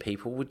with these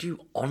people, would you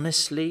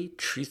honestly,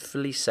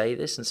 truthfully say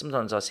this? And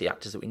sometimes I see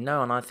actors that we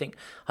know, and I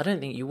don't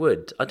think you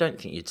would. I don't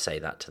think you'd say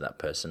that to that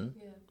person.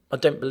 Yeah. I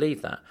don't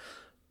believe that.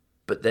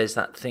 But there's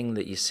that thing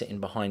that you're sitting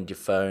behind your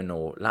phone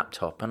or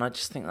laptop, and I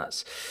just think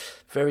that's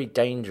very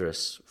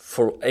dangerous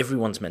for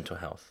everyone's mental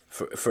health,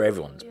 for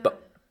everyone's. Yeah.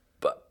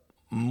 But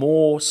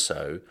more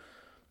so,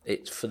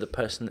 it's for the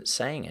person that's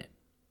saying it.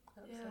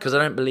 Because I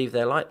don't believe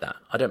they're like that.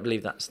 I don't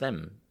believe that's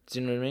them. Do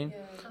you know what I mean?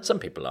 Yeah. Some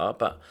people are,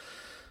 but...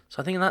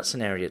 So I think that's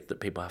an area that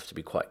people have to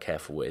be quite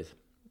careful with.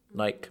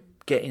 Like,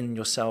 getting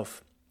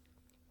yourself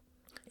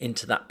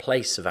into that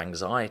place of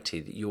anxiety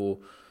that you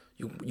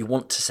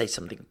want to say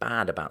something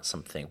bad about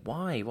something.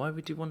 Why? Why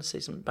would you want to say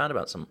something bad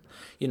about something?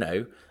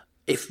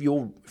 If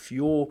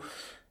your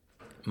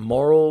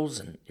morals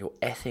and your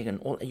ethic and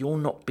all, you're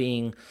not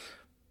being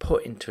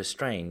put into a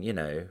strain,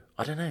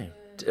 I don't know.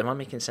 Am I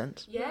making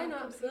sense? Yeah, no,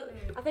 absolutely.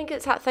 I think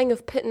it's that thing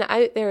of putting it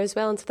out there as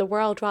well into the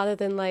world rather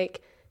than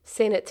like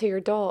saying it to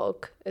your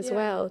dog as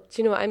well. Do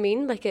you know what I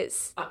mean? Like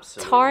it's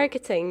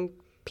targeting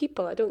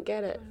people. I don't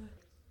get it.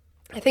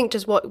 I think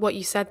just what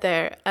you said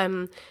there,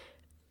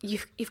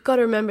 you've got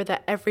to remember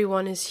that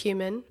everyone is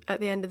human at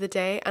the end of the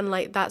day, and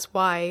like that's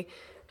why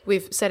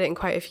we've said it in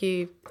quite a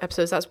few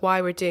episodes. That's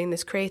why we're doing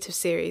this creative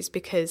series,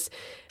 because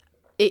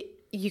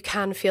you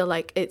can feel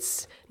like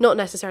it's not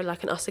necessarily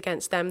like an us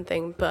against them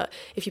thing, but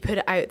if you put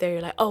it out there,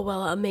 you're like, oh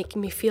well, it'll make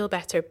me feel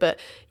better, but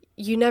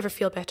you never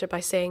feel better by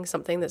saying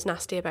something that's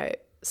nasty about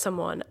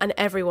someone, and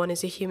everyone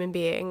is a human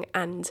being,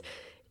 and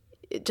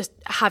just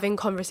having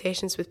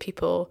conversations with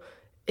people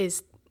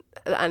is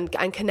and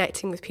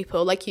connecting with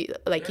people like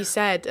you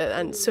said,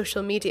 and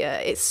social media,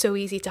 it's so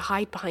easy to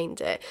hide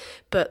behind it,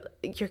 but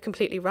you're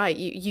completely right,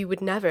 you would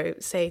never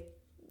say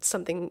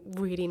something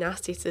really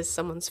nasty to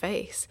someone's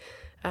face.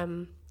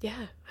 I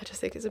just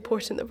think it's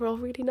important that we're all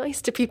really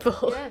nice to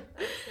people.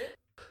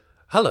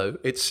 Hello,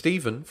 it's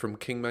Stephen from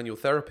King Manual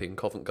Therapy in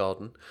Covent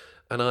Garden,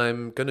 and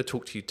I'm going to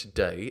talk to you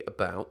today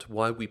about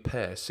why we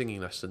pair singing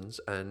lessons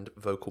and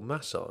vocal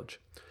massage.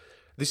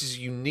 This is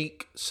a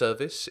unique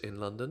service in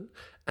London,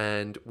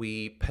 and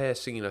we pair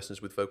singing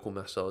lessons with vocal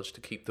massage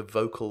to keep the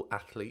vocal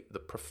athlete, the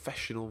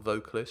professional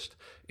vocalist,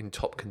 in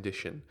top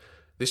condition.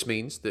 This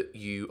means that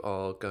you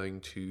are going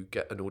to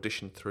get an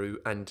audition through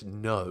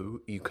and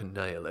know you can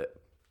nail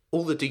it.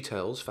 All the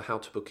details for how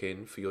to book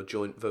in for your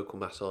joint vocal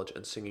massage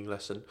and singing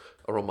lesson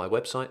are on my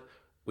website,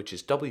 which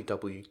is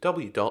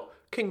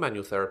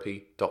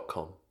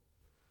www.kingmanualtherapy.com.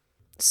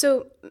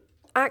 So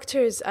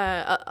actors,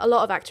 a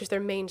lot of actors, their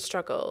main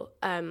struggle,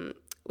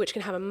 which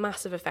can have a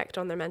massive effect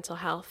on their mental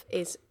health,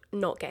 is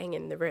not getting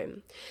in the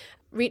room.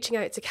 Reaching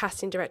out to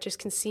casting directors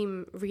can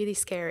seem really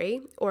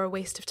scary or a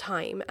waste of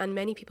time, and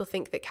many people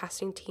think that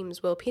casting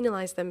teams will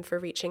penalise them for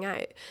reaching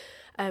out.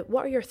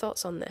 What are your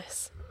thoughts on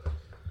this?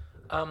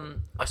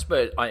 I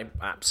suppose I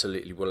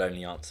absolutely will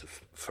only answer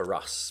for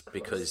us,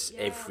 because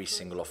every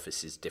single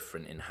office is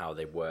different in how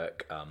they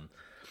work.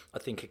 I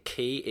think a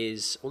key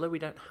is, although we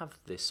don't have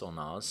this on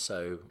ours,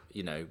 so,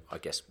 I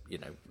guess,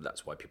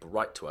 that's why people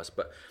write to us,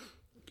 but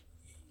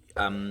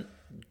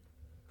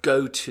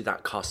go to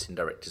that casting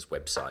director's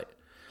website,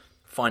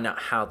 find out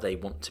how they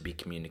want to be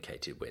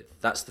communicated with.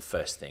 That's the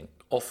first thing.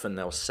 Often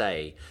they'll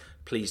say,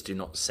 please do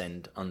not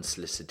send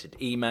unsolicited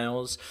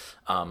emails,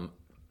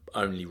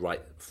 only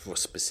write for a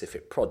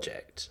specific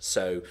project.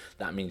 So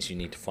that means you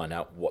need to find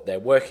out what they're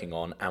working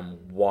on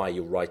and why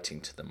you're writing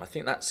to them. I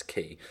think that's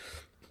key.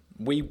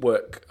 We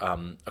work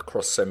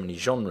across so many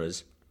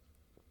genres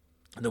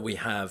that we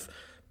have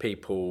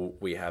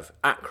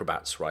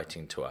acrobats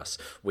writing to us,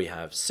 we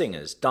have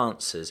singers,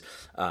 dancers,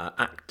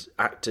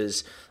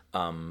 actors,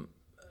 a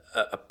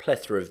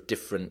plethora of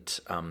different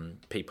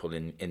people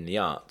in the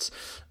arts,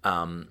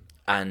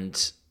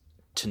 and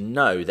to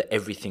know that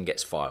everything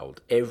gets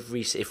filed. If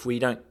we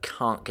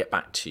can't get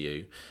back to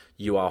you,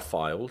 you are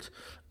filed.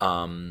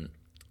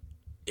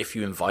 If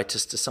you invite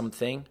us to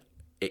something,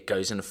 it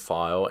goes in a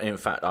file. In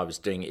fact, I was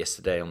doing it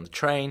yesterday on the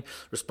train,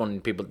 responding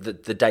to people.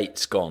 The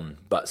date's gone,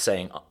 but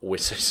saying, oh, we're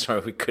so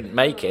sorry we couldn't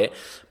make it.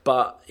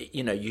 But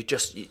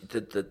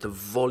the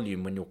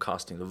volume when you're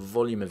casting, the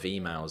volume of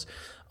emails.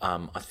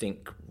 I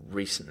think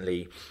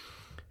recently,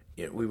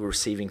 we were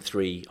receiving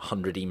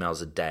 300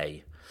 emails a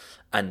day.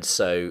 And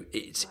so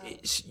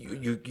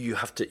you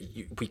have to.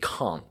 We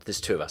can't.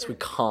 There's two of us. We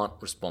can't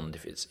respond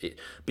if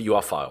but you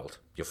are filed.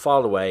 You're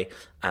filed away,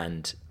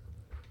 and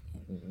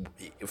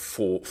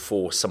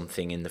for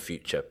something in the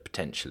future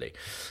potentially.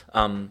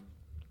 I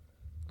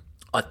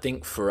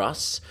think for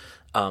us,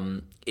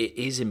 it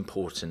is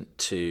important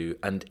to,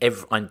 and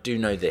I do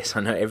know this. I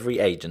know every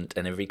agent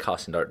and every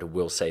casting director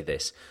will say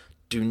this: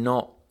 do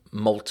not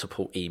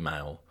multiple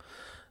email.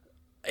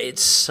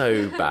 It's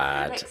so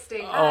bad.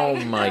 Oh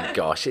my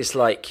gosh. It's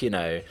like,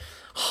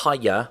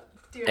 hiya,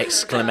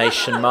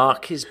 exclamation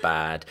mark is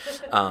bad.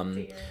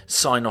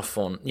 Sign off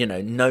on,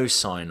 no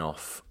sign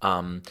off.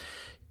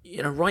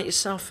 Write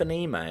yourself an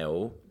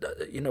email.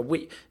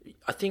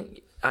 I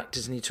think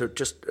actors need to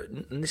just,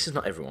 and this is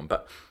not everyone,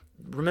 but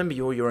remember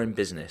you're your own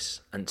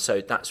business. And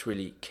so that's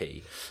really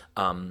key.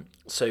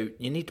 So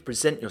you need to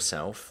present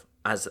yourself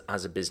as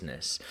a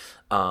business.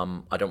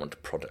 I don't want to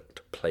product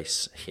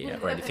place here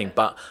or anything,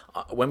 but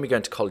when we go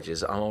into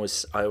colleges, I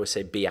always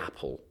say be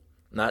Apple.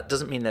 Now, it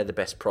doesn't mean they're the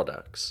best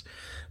products,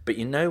 but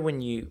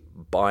when you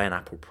buy an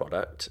Apple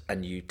product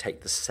and you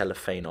take the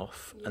cellophane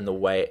off and the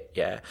way,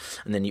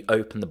 and then you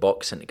open the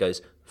box and it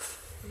goes,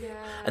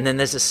 and then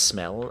there's a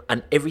smell,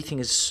 and everything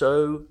is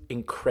so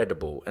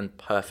incredible and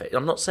perfect.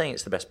 I'm not saying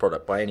it's the best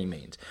product by any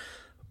means,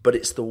 but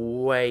it's the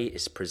way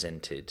it's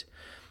presented.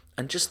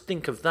 And just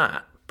think of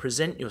that.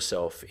 Present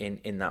yourself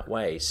in that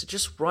way. So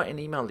just write an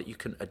email that you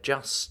can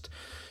adjust,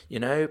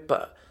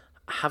 but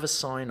have a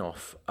sign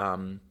off.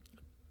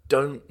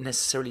 Don't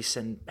necessarily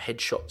send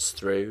headshots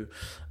through,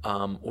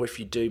 or if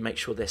you do, make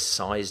sure they're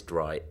sized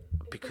right,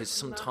 because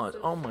sometimes,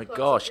 oh my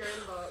gosh,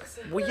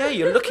 Well, yeah,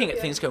 you're looking at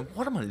things going,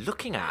 what am I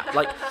looking at?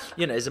 Like,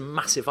 there's a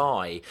massive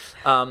eye.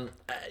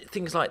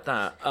 Things like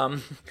that.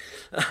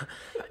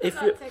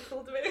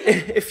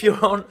 If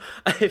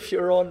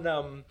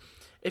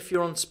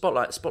you're on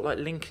Spotlight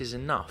link is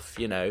enough,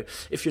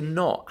 If you're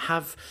not,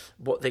 have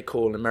what they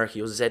call in America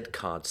your Z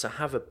card. So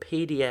have a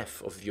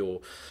PDF of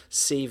your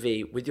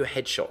CV with your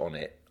headshot on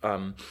it.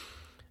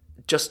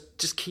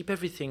 Just keep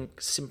everything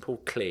simple,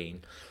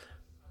 clean.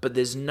 But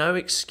there's no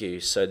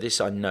excuse. So this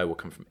I know will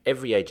come from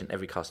every agent,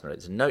 every casting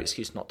director. There's no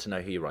excuse not to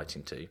know who you're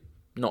writing to.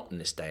 Not in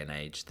this day and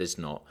age. There's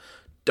not.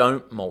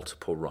 Don't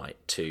multiple write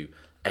to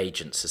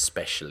agents,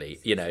 especially.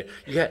 You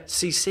get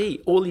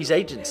CC all these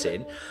agents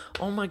in.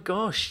 Oh my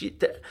gosh,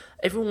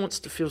 everyone wants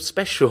to feel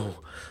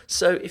special.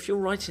 So if you're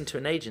writing to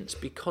an agent, it's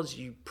because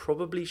you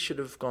probably should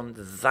have gone,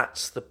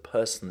 that's the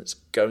person that's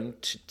going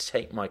to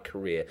take my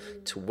career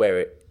to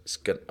where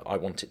I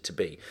want it to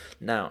be.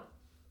 Now,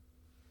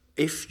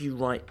 if you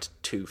write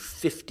to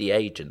 50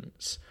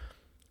 agents,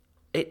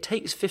 it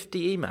takes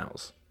 50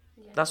 emails.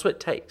 Yeah. That's what it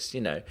takes,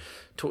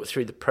 Talk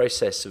through the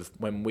process of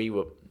when I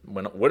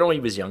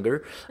was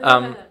younger.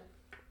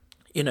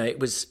 It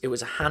was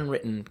a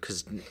handwritten,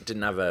 because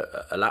didn't have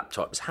a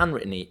laptop. It was a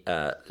handwritten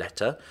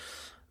letter,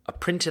 a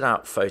printed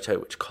out photo,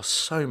 which cost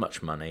so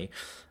much money,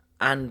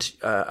 and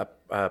a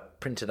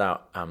printed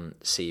out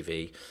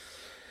CV.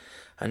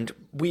 And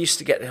we used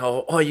to get,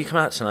 you come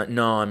out tonight?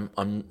 No,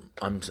 I'm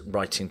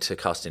writing to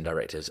casting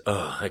directors.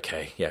 Oh,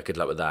 okay, yeah, good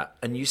luck with that.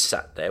 And you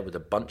sat there with a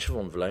bunch of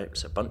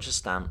envelopes, a bunch of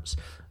stamps,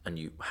 and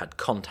you had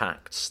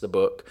Contacts, the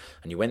book,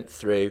 and you went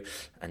through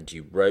and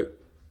you wrote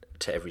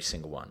to every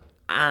single one.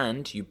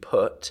 And you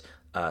put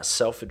a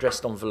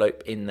self-addressed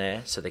envelope in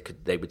there so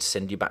they would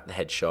send you back the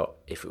headshot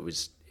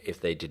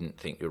if they didn't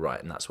think you were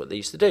right, and that's what they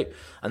used to do.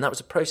 And that was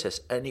a process,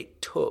 and it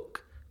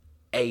took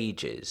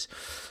ages.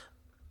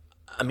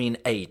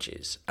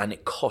 Ages, and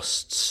it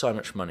costs so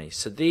much money.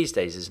 So these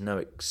days, there's no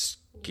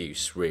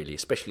excuse really,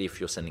 especially if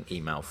you're sending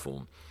email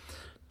form,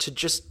 to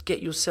just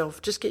get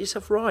yourself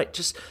right.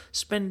 Just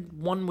spend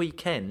one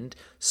weekend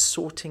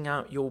sorting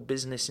out your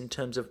business in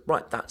terms of,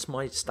 right, that's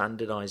my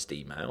standardized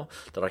email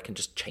that I can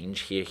just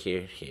change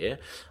here.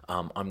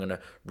 I'm going to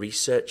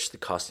research the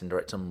casting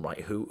director and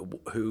write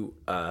who,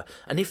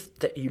 and if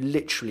you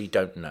literally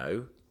don't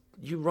know,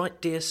 you write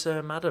Dear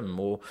Sir, Madam,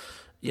 or,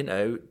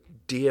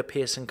 Dear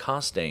Pearson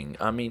Casting.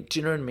 Do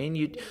you know what I mean?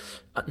 You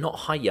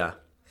not hiya.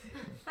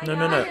 No.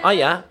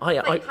 Hiya.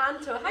 Hiya,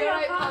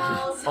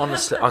 pals.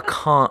 Honestly, I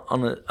can't.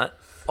 I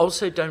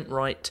also don't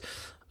write.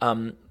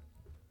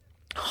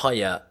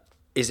 Hiya.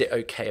 Is it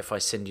okay if I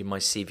send you my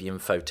CV and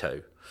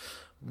photo?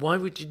 Why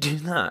would you do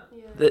that?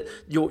 Yeah. That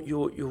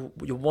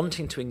you're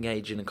wanting to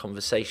engage in a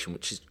conversation,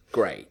 which is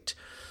great,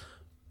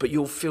 but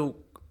you'll feel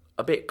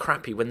a bit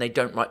crappy when they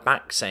don't write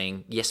back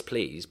saying yes,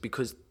 please,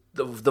 because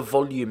the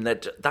volume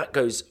that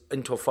goes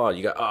into a file,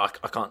 you go, I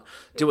can't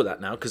deal with that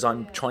now because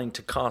I'm trying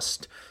to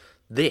cast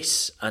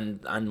this,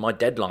 and my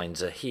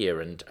deadlines are here,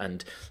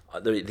 and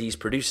these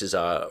producers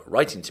are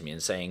writing to me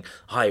and saying,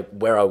 hi,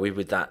 where are we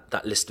with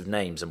that list of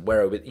names, and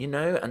where are we,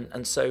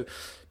 and so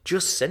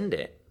just send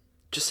it.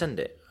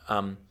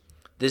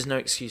 There's no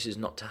excuses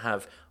not to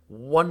have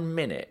 1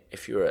 minute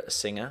if you're a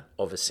singer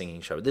of a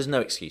singing show. There's no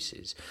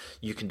excuses.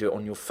 You can do it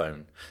on your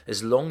phone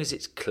as long as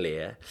it's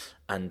clear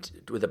and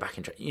with a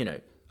backing track.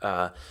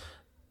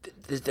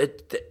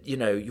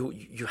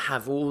 You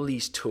have all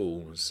these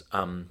tools,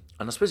 and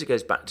I suppose it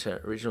goes back to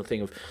the original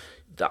thing of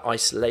the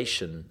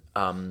isolation.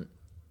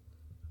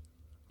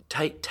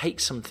 Take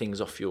some things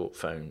off your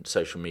phone,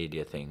 social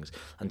media things,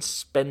 and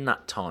spend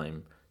that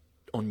time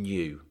on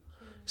you.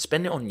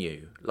 Spend it on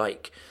you.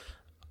 Like,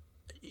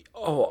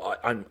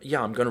 I'm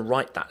going to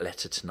write that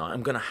letter tonight.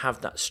 I'm going to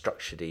have that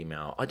structured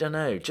email. I don't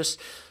know. Just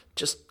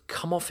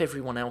come off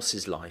everyone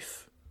else's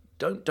life.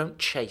 Don't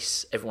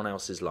chase everyone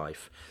else's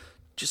life.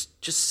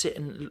 Just sit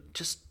and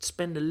just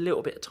spend a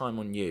little bit of time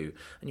on you,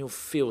 and you'll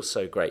feel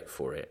so great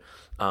for it.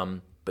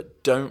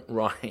 But don't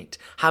write.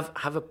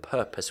 Have a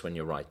purpose when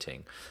you're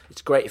writing.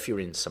 It's great if you're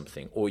in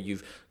something, or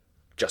you've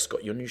just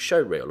got your new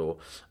show reel,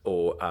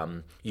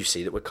 or you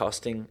see that we're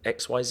casting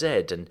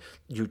XYZ, and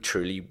you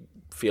truly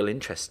feel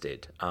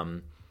interested.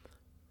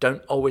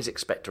 Don't always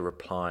expect a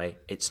reply.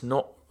 It's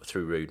not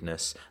through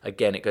rudeness.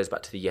 Again, it goes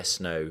back to the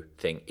yes/no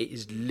thing. It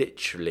is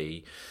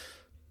literally,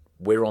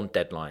 we're on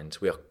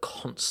deadlines. We are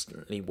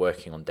constantly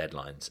working on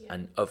deadlines. Yeah.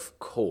 And of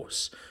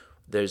course,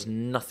 there's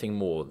nothing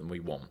more than we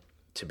want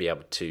to be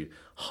able to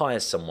hire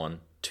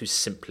someone to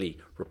simply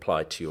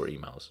reply to your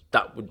emails.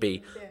 That would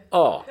be,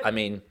 what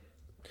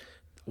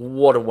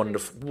a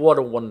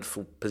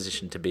wonderful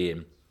position to be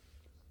in.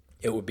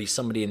 It would be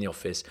somebody in the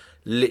office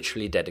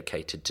literally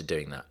dedicated to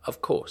doing that,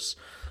 of course.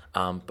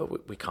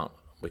 But we can't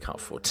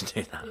afford to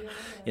do that.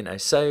 Yeah.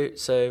 So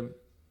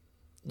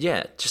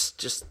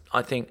just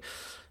I think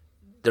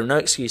there are no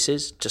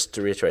excuses. Just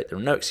to reiterate, there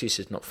are no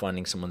excuses not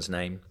finding someone's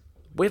name.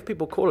 We have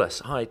people call us,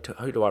 hi,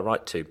 who do I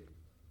write to?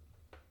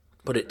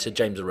 Put it to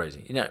James or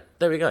Rosie.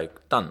 There we go,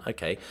 done.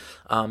 Okay.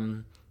 There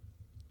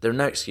are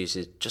no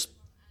excuses. Just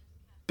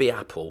be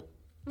Apple.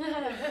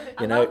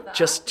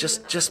 Just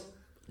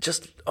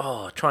just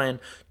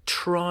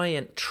try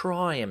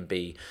and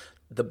be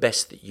the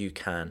best that you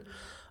can.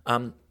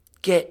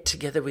 Get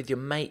together with your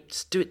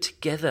mates. Do it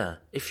together.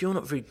 If you're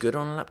not very good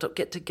on a laptop,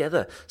 get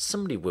together.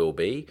 Somebody will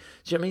be. Do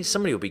you know what I mean?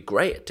 Somebody will be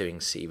great at doing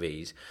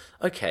CVs.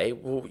 Okay,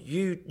 well,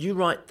 you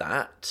write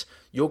that.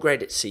 You're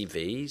great at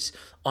CVs.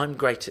 I'm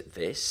great at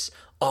this.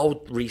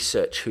 I'll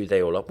research who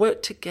they all are.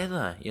 Work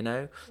together, you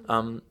know.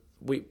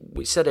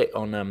 We said it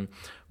on,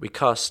 we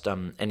cast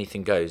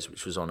Anything Goes,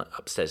 which was on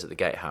upstairs at the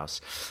Gatehouse,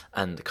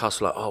 and the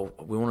cast were like, oh,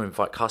 we want to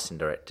invite casting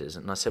directors.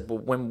 And I said, well,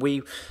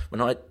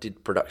 when I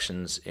did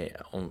productions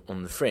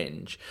on the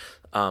Fringe,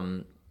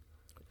 don't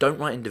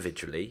write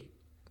individually,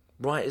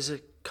 write as a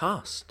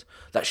cast.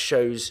 That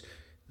shows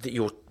that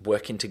you're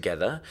working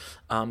together.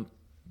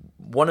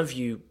 One of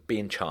you be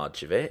in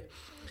charge of it,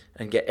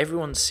 and get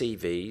everyone's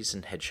CVs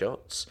and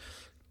headshots,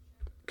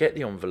 get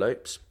the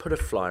envelopes, put a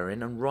flyer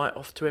in, and write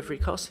off to every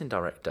casting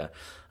director.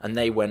 And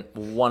they went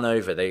one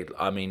over.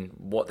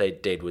 What they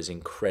did was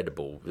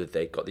incredible.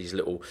 They got these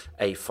little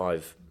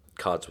A5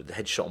 cards with the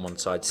headshot on one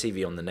side,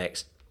 CV on the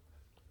next.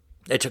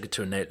 They took it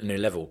to a new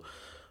level.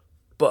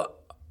 But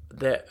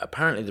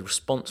apparently the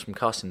response from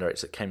casting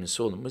directors that came and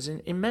saw them was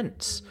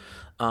immense.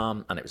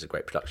 And it was a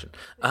great production.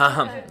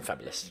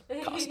 Fabulous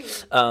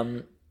cast.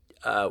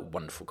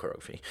 Wonderful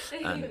choreography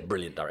and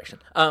brilliant direction.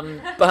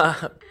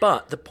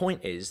 But the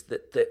point is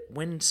that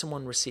when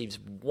someone receives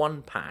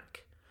one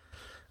pack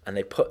and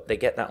they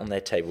get that on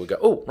their table, we go,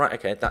 oh, right,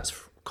 okay, that's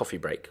coffee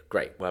break.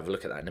 Great, we'll have a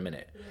look at that in a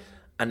minute. Yeah.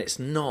 And it's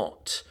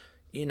not,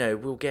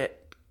 we'll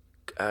get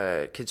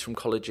kids from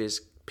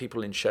colleges,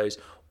 people in shows,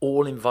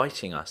 all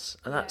inviting us.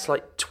 And that's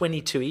like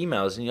 22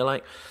 emails. And you're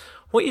like,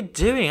 what are you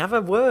doing? Have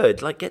a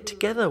word. Like, get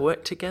together,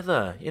 work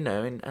together,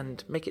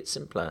 and make it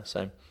simpler.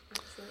 So...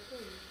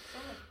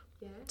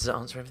 Does that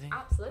answer everything?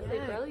 Absolutely,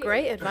 brilliant.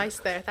 Great advice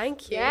there,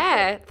 thank you.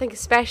 Yeah, I think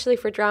especially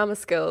for drama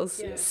schools,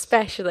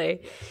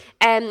 especially.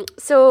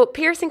 So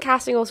Pearson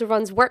Casting also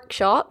runs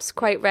workshops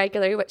quite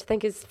regularly, which I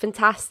think is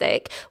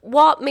fantastic.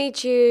 What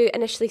made you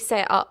initially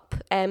set up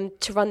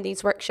to run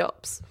these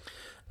workshops?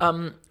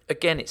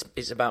 Again,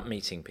 it's about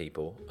meeting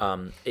people.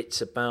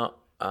 It's about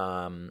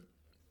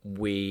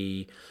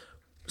we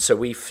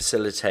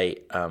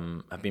facilitate,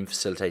 have been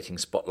facilitating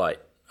Spotlight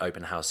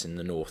open house in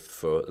the north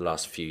for the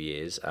last few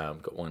years.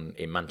 Got one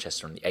in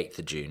Manchester on the 8th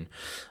of June.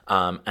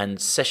 And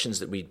sessions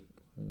that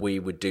we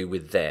would do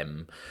with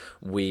them,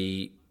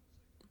 we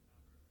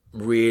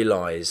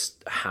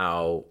realised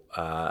how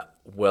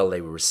well they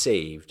were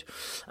received.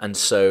 And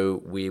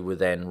so we were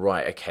then,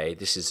 right, okay,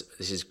 this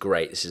is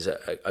great. This is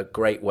a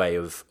great way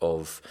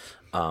of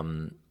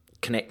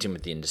connecting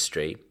with the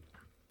industry.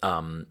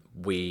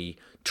 We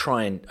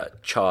try and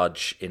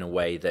charge in a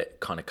way that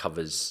kind of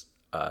covers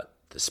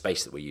the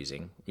space that we're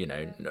using,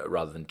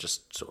 rather than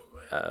just sort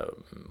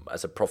of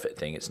as a profit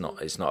thing. It's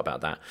not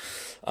about that.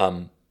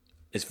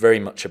 It's very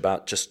much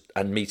about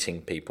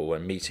meeting people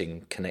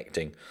and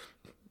connecting.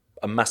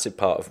 A massive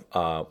part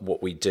of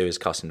what we do as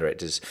casting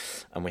directors,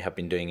 and we have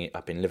been doing it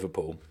up in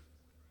Liverpool,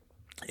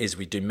 is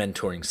we do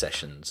mentoring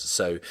sessions.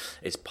 So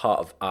it's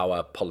part of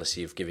our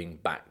policy of giving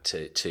back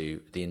to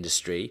the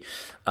industry,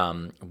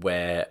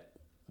 where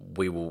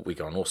we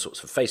go on all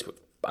sorts of Facebook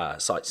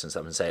sites and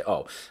stuff and say,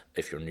 oh,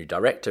 if you're a new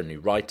director, a new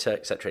writer,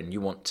 etc., and you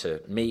want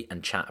to meet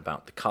and chat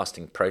about the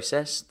casting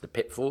process, the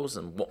pitfalls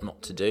and what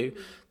not to do,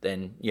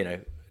 then,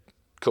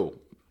 cool,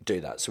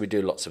 do that. So we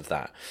do lots of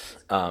that.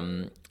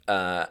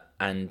 But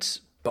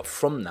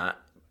from that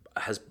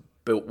has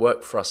built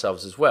work for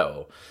ourselves as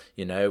well.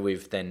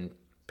 We've then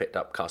picked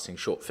up casting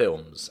short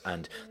films,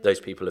 and those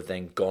people have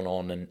then gone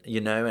on and,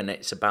 and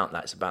it's about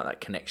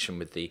that connection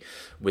with the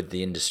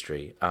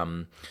industry.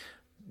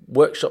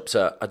 Workshops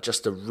are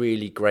just a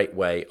really great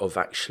way of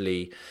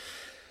actually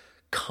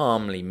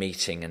calmly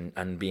meeting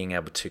and being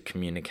able to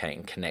communicate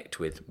and connect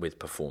with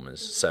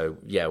performers. So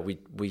yeah,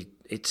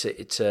 it's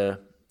a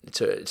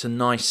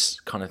nice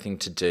kind of thing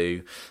to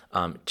do.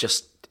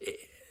 It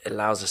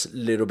allows us a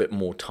little bit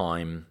more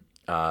time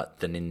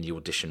than in the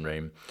audition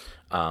room.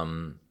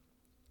 And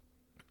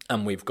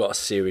we've got a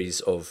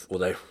series of,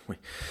 although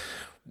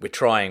we're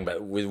trying,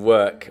 but with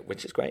work,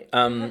 which is great,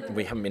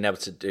 we haven't been able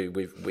to do.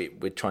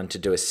 We're trying to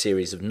do a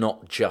series of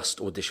not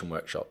just audition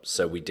workshops.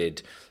 So we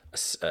did a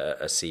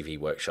CV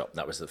workshop.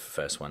 That was the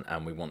first one,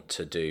 and we want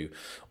to do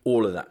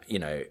all of that.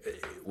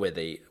 Where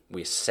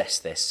we assess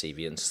their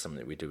CV, and something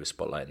that we do with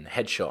Spotlight and the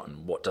headshot,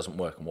 and what doesn't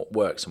work and what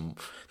works, and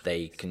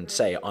they can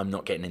say, "I'm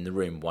not getting in the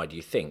room. Why do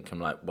you think?" I'm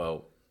like,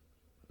 "Well,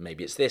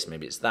 maybe it's this,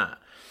 maybe it's that."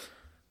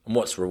 And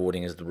what's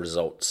rewarding is the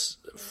results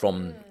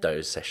from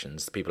those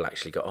sessions. People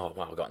actually go, "Oh,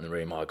 wow, I got in the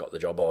room. Oh, I got the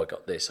job. Oh, I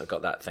got this. I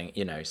got that thing."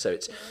 So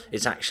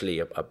it's actually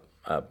a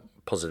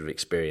positive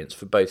experience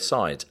for both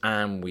sides,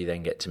 and we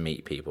then get to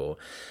meet people.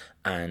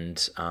 And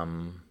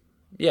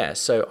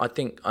so I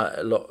think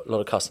a lot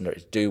of casting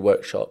directors do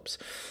workshops.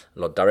 A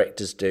lot of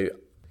directors do,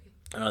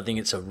 and I think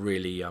it's a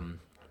really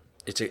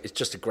it's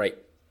just a great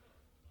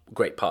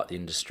part of the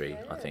industry.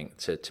 I think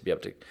to be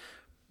able to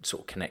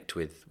sort of connect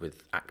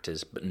with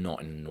actors, but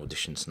not in an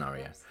audition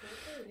scenario.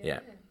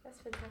 Yeah. That's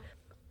fantastic.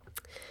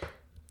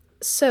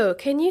 So,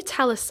 can you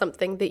tell us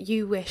something that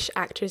you wish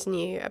actors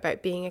knew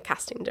about being a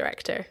casting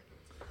director?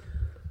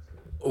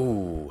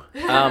 Ooh,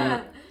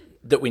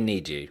 that we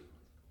need you.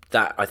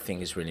 That I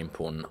think is really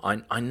important.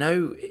 I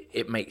know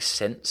it makes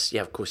sense.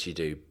 Yeah, of course you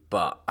do.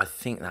 But I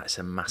think that's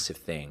a massive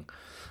thing.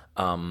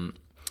 Don't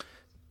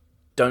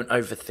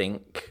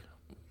overthink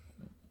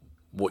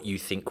what you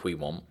think we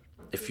want.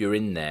 If you're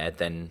in there,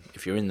 then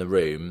if you're in the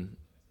room,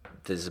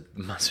 there's a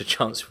massive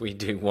chance we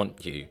do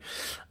want you.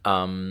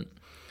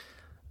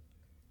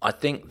 I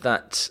think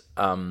that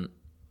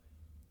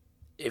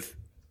if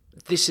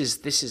this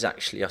is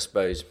actually, I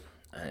suppose,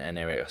 an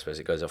area, I suppose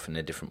it goes off in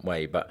a different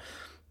way, but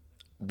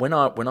when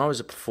I was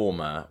a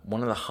performer,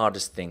 one of the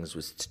hardest things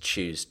was to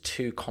choose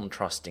two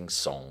contrasting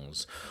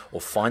songs or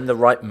find the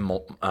right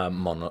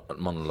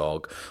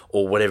monologue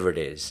or whatever it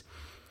is.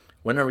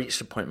 When I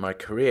reached a point in my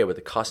career where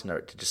the casting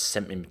director just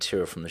sent me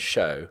material from the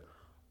show,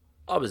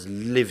 I was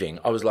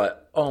like,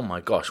 oh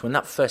my gosh, when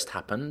that first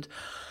happened,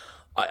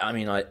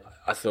 I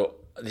thought,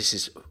 this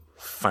is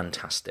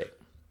fantastic.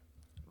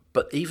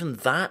 But even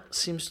that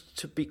seems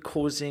to be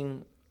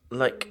causing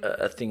like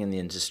a thing in the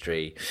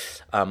industry.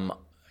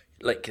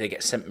 Like they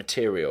get sent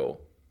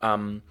material.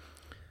 I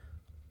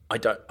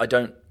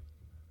don't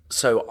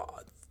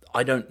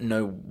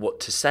know what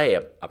to say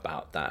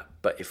about that.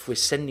 But if we're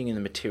sending in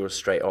the material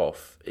straight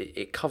off,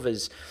 it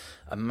covers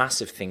a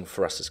massive thing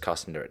for us as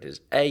casting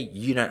directors.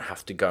 You don't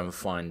have to go and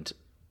find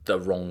the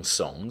wrong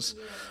songs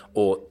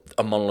or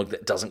a monologue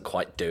that doesn't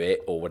quite do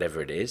it or whatever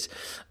it is,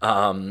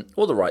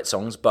 or the right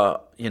songs.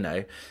 But,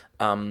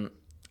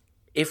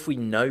 if we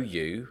know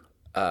you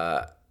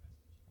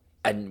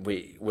and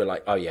we're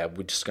like, oh yeah,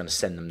 we're just going to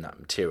send them that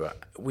material,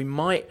 we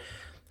might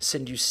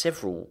send you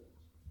several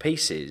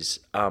pieces.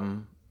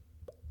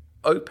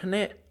 Open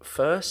it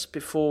first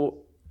before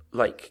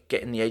like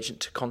getting the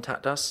agent to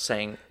contact us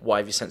saying, why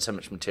have you sent so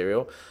much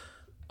material?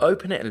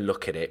 Open it and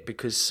look at it,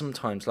 because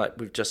sometimes, like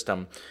we've just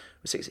done,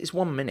 it's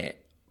 1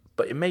 minute,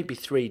 but it may be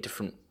 3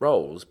 different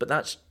roles, but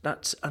that's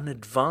an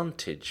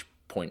advantage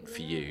point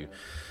for you.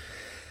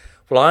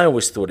 Well, I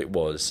always thought it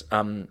was.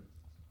 To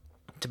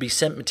be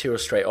sent material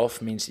straight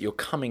off means that you're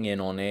coming in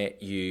on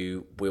it.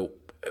 You will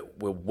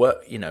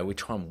work. We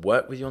try and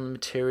work with you on the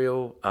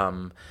material.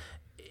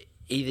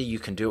 Either you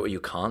can do it or you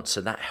can't,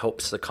 so that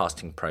helps the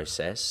casting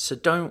process. So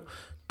don't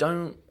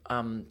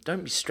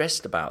be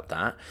stressed about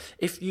that.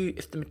 If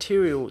the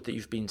material that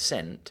you've been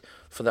sent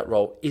for that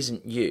role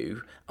isn't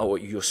you, or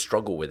you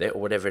struggle with it, or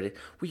whatever it is,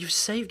 well, you've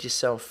saved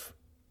yourself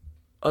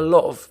a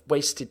lot of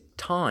wasted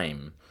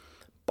time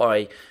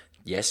by,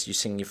 yes, you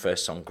sing your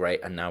first song,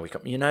 great, and now we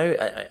come.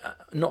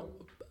 Not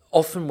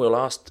often we'll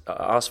ask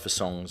for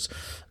songs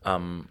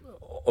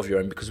of your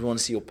own because we want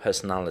to see your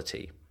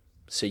personality.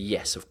 So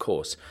yes, of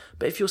course.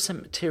 But if you're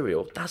sent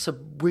material, that's a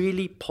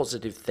really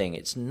positive thing.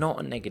 It's not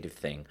a negative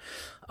thing.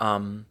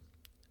 And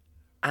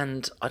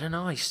I don't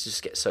know, I used to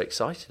just get so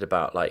excited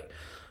about like,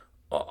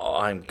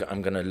 I'm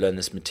going to learn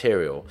this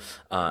material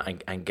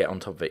and get on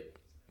top of it.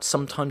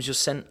 Sometimes you're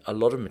sent a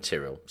lot of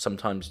material.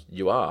 Sometimes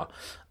you are.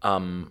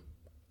 And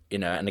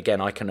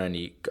again, I can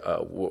only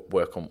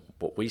work on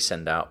what we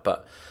send out,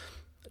 but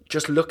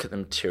just look at the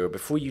material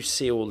before you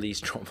see all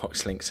these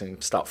Dropbox links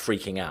and start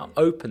freaking out.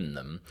 Open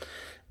them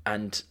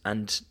and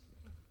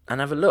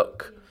have a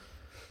look.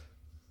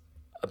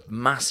 A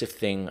massive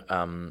thing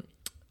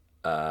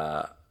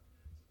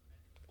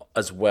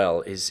as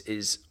well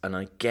is, and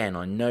again,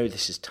 I know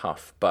this is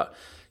tough, but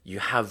you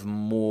have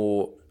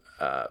more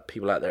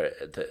people out there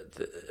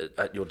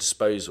at your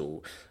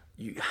disposal.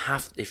 You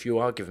have, if you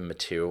are given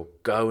material,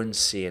 go and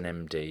see an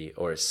MD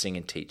or a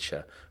singing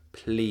teacher.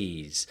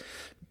 Please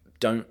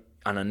don't.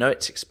 And I know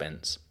it's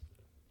expense,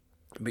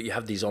 but you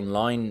have these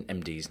online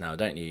MDs now,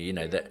 don't you?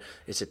 That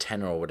it's a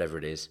tenner or whatever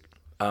it is.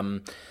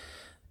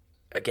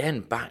 Again,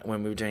 back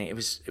when we were doing it, it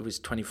was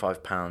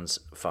 £25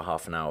 for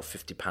half an hour,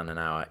 £50 an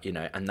hour,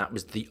 and that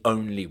was the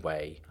only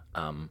way.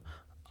 I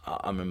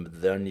remember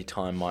the only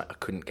time I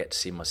couldn't get to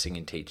see my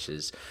singing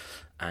teachers,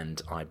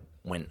 and I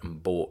went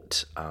and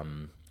bought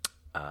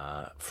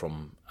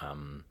from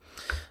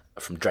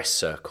Dress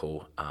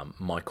Circle,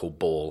 Michael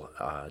Ball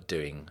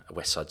doing a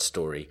West Side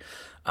Story,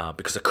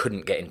 because I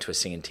couldn't get into a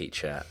singing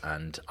teacher,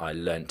 and I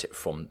learnt it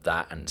from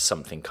that and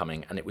Something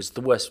Coming, and it was the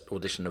worst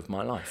audition of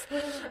my life.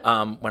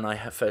 When I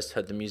first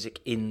heard the music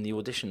in the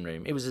audition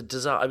room, it was a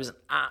disaster. It was an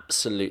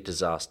absolute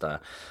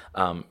disaster.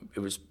 It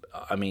was.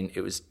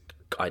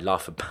 I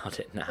laugh about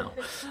it now,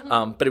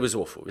 but it was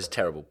awful. It was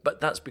terrible. But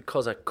that's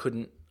because I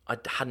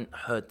hadn't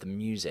heard the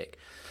music.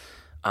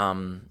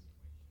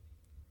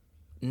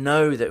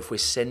 Know that if we're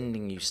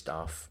sending you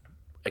stuff,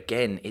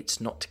 again, it's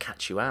not to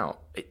catch you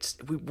out.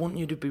 We want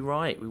you to be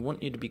right. We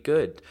want you to be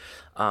good.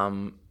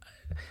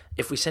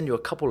 If we send you a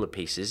couple of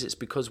pieces, it's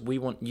because we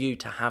want you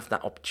to have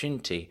that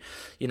opportunity.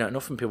 And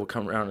often people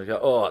come around and go,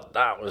 "Oh,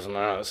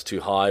 that's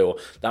too high," or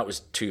 "That was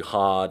too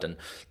hard," and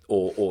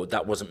or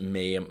 "That wasn't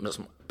me,"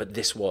 but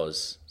this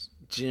was.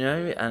 Do you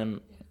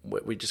know?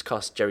 We just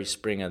cast Jerry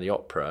Springer, the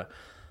opera.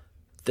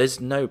 There's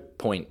no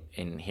point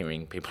in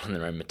hearing people on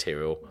their own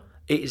material.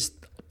 It is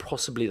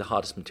possibly the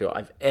hardest material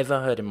I've ever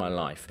heard in my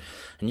life.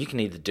 And you can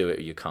either do it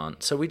or you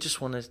can't. So we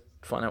just want to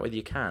find out whether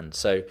you can.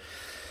 So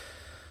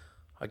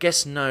I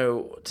guess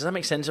no. Does that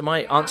make sense? Am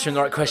I answering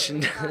the right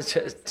question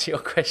to your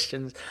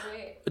questions?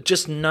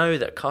 Just know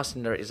that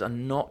casting directors are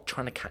not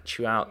trying to catch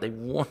you out. They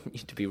want you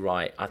to be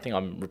right. I think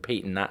I'm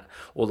repeating that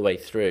all the way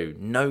through.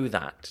 Know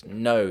that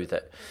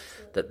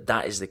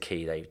that is the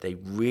key. They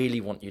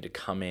really want you to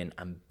come in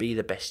and be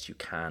the best you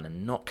can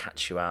and not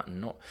catch you out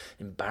and not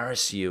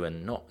embarrass you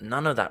and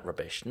none of that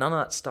rubbish. None of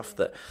that stuff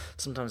that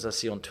sometimes I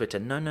see on Twitter.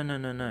 No.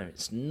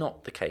 It's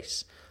not the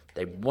case.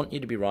 They want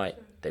you to be right.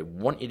 They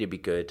want you to be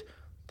good.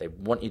 They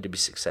want you to be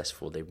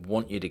successful. They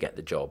want you to get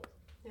the job.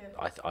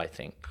 Yeah. I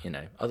think,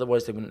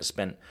 otherwise they wouldn't have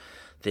spent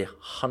the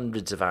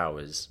hundreds of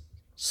hours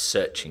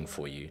searching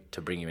for you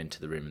to bring you into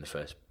the room in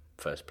the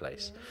first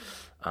place.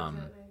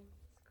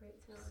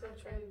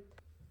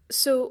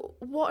 So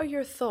what are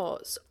your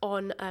thoughts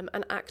on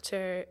an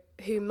actor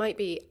who might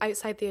be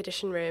outside the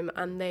audition room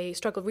and they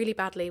struggle really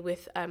badly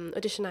with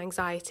audition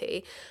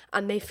anxiety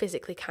and they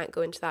physically can't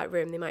go into that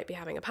room? They might be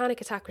having a panic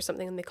attack or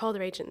something and they call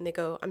their agent and they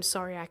go, I'm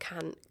sorry, I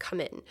can't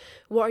come in.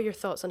 What are your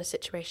thoughts on a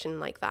situation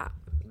like that?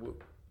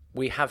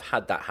 We have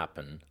had that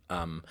happen,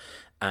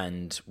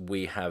 and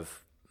we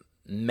have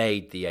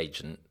made the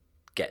agent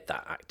get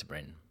that actor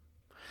in,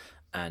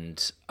 and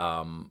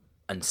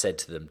said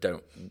to them,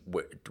 don't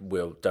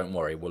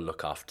worry, we'll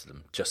look after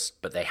them.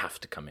 But they have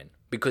to come in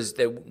because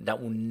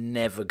that will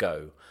never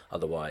go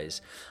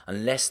otherwise,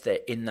 unless they're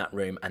in that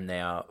room and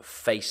they are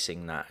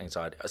facing that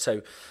anxiety.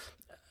 So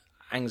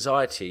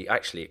anxiety,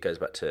 actually, it goes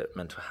back to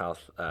mental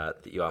health that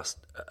you asked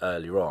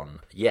earlier on.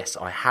 Yes,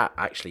 I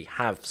actually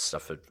have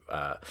suffered,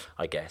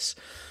 I guess,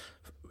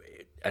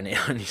 and it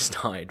only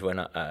started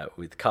when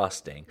with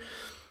casting,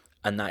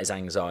 and that is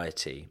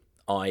anxiety.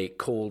 I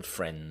called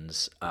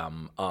friends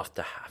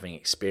after having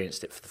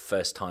experienced it for the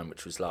first time,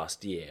 which was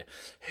last year,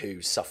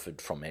 who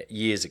suffered from it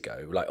years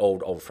ago, like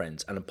old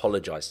friends, and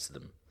apologised to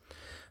them.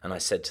 And I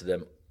said to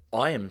them,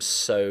 I am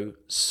so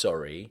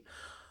sorry.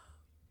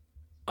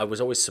 I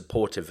was always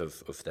supportive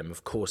of them,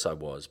 of course I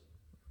was,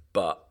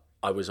 but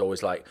I was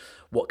always like,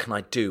 what can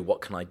I do? What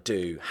can I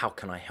do? How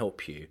can I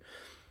help you?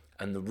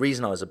 And the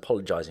reason I was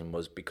apologising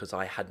was because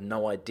I had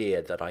no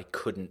idea that I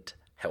couldn't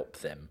help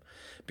them,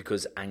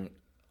 because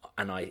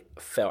and I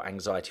felt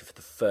anxiety for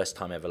the first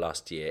time ever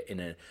last year in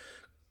a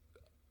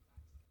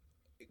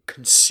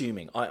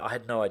consuming. I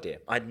had no idea.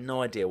 I had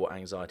no idea what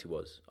anxiety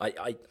was.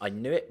 I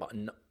knew it, but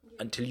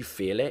until you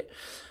feel it,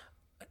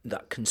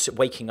 that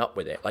waking up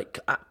with it, like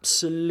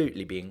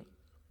absolutely being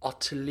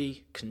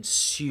utterly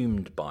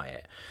consumed by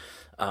it,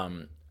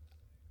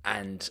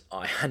 and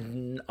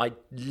I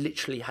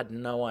literally had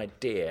no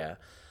idea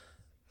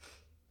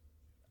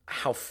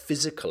how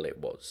physical it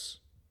was.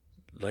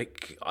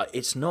 Like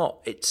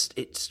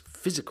it's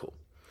physical.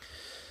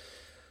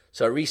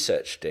 So I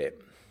researched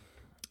it,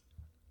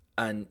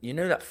 and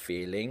that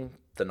feeling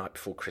the night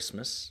before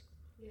Christmas,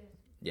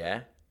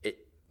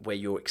 where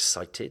you're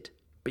excited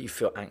but you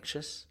feel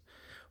anxious.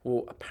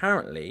 Well,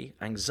 apparently,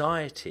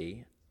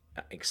 anxiety,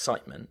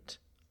 excitement,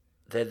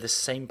 they're the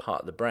same part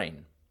of the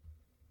brain.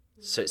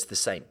 So it's the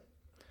same.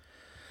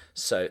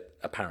 So,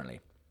 apparently.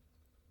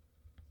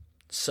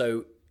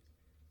 So,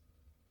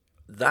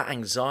 that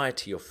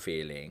anxiety you're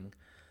feeling,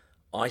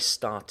 I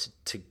started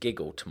to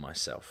giggle to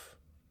myself.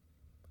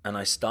 And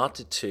I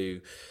started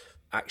to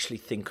actually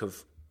think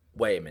of,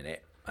 wait a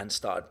minute, and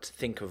started to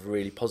think of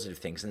really positive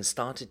things and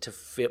started to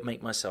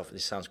make myself,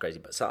 this sounds crazy,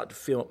 but started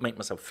to make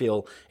myself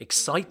feel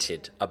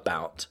excited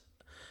about,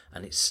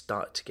 and it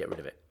started to get rid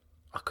of it.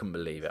 I couldn't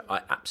believe it.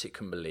 I absolutely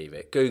couldn't believe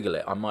it. Google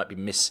it. I might be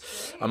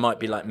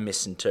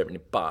misinterpreting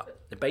it,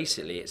 but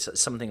basically it's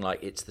something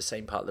like it's the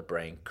same part of the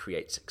brain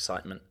creates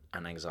excitement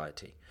and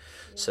anxiety.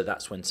 Yeah. So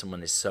that's when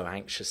someone is so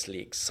anxiously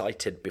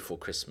excited before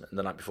Christmas,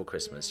 the night before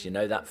Christmas. You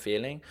know that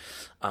feeling?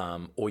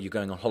 Or you're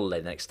going on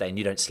holiday the next day and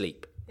you don't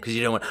sleep because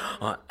you don't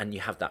want, and you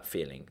have that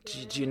feeling.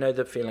 Do you know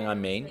the feeling I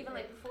mean? Even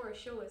like before a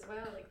show as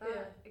well, like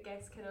that, I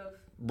guess, kind of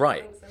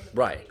right.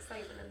 The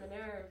excitement and the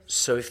nerves.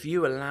 So if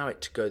you allow it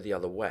to go the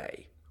other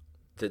way,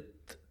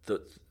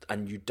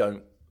 and you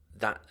don't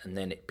that, and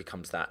then it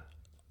becomes that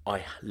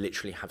I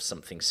literally have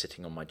something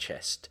sitting on my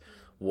chest.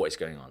 What is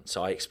going on?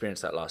 So I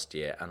experienced that last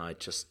year, and I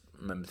just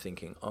remember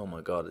thinking, oh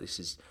my God, this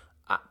is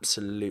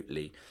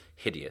absolutely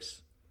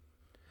hideous.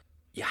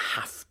 You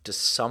have to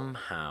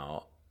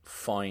somehow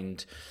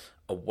find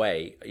a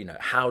way,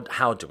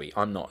 how do we,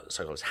 I'm not a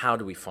psychologist, how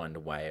do we find a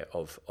way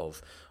of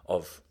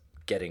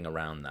getting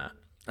around that?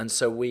 And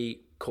so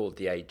we called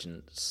the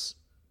agents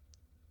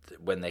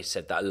when they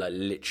said that, like,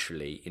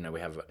 literally, we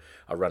have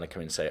a runner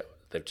come in and say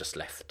they've just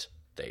left.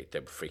 They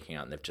were freaking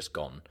out and they've just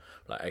gone.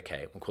 Like,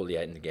 okay, we'll call the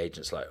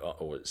agents, like,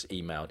 or it's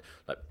emailed,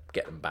 like,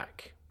 get them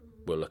back.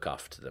 We'll look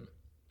after them.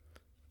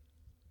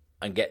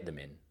 And get them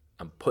in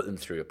and put them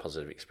through a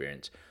positive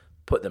experience.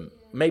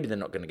 Maybe they're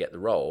not going to get the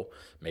role,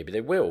 maybe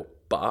they will,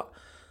 but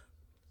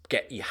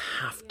you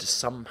have to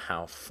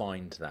somehow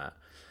find that.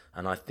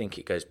 And I think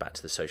it goes back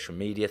to the social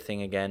media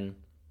thing again.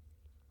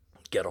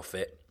 Get off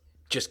it.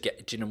 Do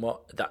you know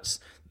what?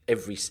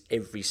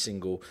 every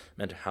single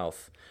mental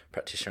health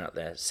practitioner out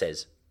there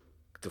says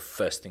the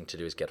first thing to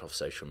do is get off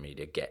social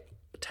media,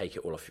 take it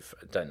all off your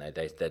phone, don't they?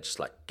 They're just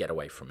like, get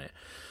away from it.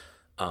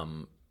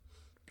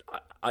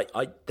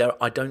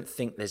 I don't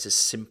think there's a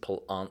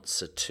simple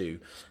answer to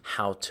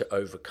how to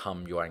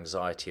overcome your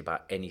anxiety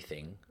about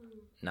anything,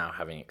 now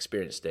having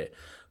experienced it,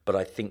 but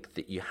I think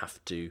that you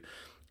have to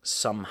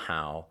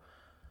somehow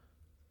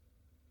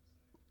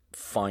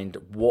find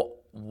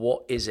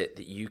what is it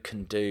that you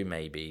can do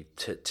maybe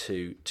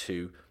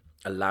to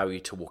allow you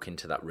to walk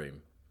into that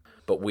room.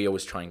 But we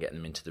always try and get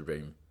them into the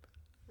room,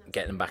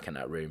 get them back in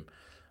that room,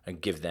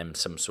 and give them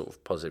some sort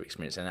of positive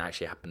experience. And it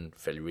actually happened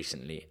fairly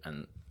recently,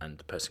 and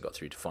the person got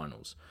through to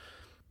finals.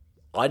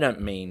 I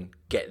don't mean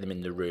get them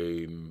in the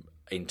room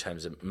in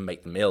terms of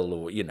make them ill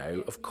or,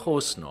 of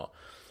course not.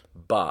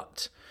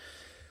 But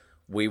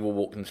we will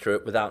walk them through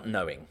it without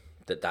knowing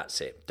that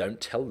that's it.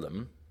 Don't tell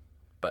them,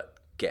 but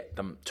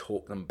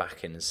talk them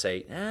back in and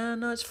say,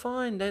 no, it's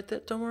fine.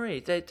 Don't worry.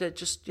 They're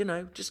just,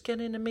 just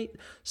get in and meet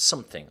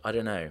something. I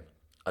don't know.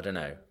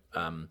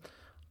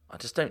 I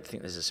just don't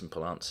think there's a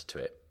simple answer to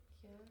it.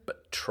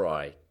 But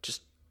try.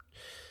 Just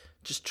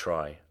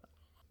try.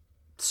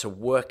 So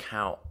work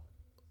out,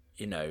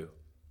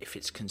 if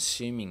it's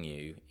consuming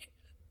you,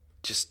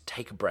 just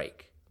take a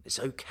break. It's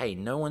okay.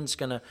 No one's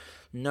gonna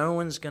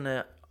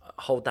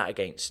hold that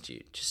against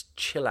you. Just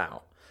chill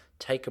out.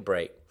 Take a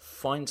break.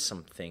 Find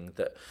something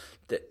that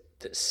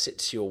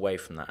sits you away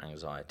from that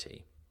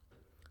anxiety,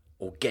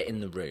 or get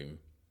in the room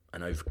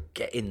and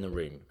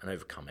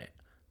overcome it.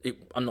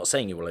 I'm not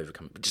saying you will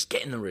overcome it, but just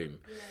get in the room,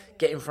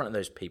 get in front of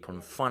those people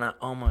and find out,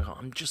 oh my God,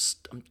 I'm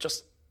just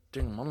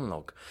doing a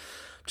monologue,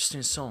 I'm just doing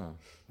a song.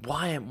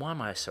 Why am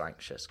I so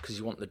anxious? Because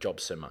you want the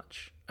job so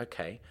much.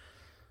 Okay,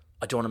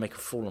 I don't want to make a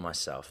fool of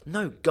myself.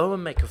 No, go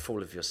and make a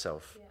fool of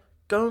yourself. Yeah.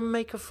 Go and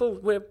make a fool.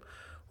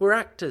 We're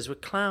actors, we're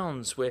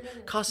clowns, we're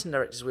casting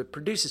directors, we're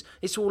producers.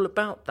 It's all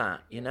about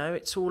that,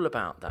 it's all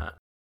about that.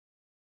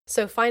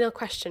 So final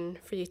question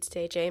for you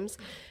today, James.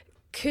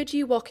 Could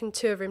you walk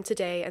into a room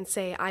today and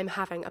say, I'm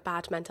having a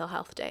bad mental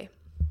health day?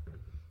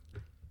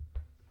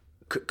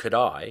 Could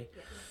I?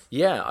 Yes.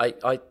 Yeah,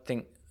 I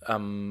think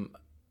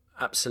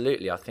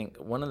absolutely. I think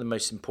one of the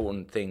most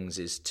important things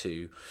is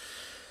to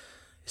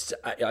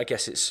I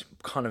guess it's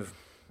kind of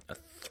a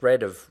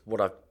thread of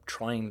what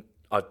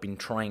I've been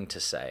trying to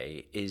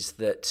say is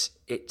that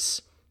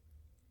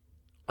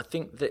I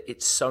think that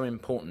it's so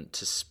important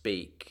to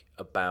speak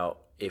about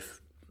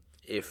if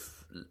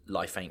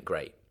life ain't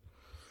great.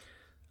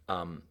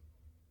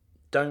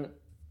 Don't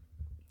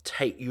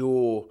take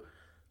your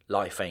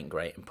life ain't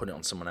great and put it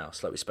on someone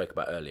else, like we spoke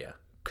about earlier,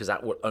 because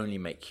that will only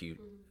make you,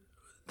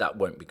 that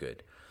won't be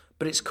good.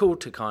 But it's cool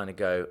to kind of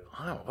go,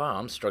 oh, wow,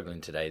 I'm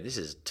struggling today. This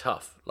is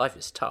tough. Life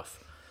is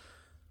tough.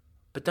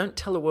 But don't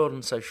tell the world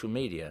on social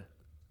media,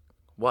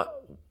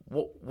 what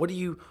are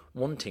you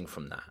wanting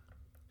from that?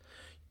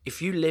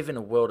 If you live in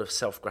a world of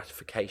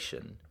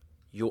self-gratification,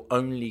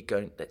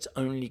 that's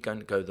only going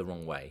to go the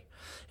wrong way.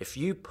 If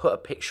you put a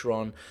picture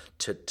on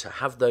to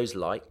have those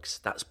likes,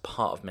 that's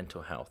part of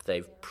mental health.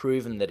 They've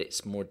proven that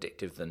it's more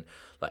addictive than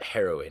like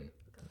heroin.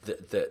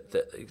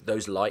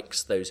 Those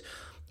likes,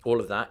 all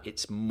of that,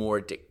 it's more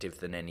addictive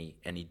than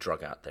any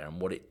drug out there, and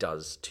what it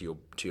does to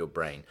your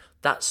brain.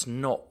 That's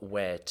not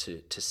where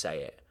to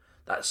say it.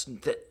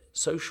 That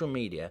social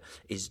media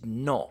is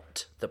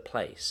not the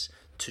place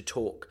to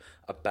talk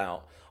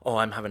about, oh,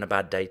 I'm having a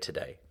bad day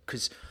today.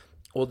 Because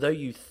although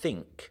you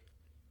think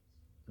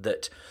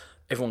that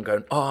everyone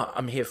going, oh,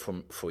 I'm here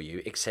for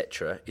you,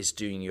 etc., is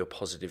doing you a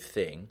positive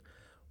thing,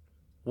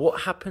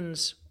 what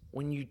happens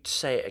when you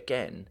say it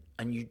again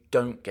and you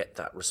don't get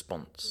that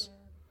response? Yeah.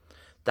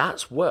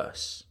 That's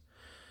worse.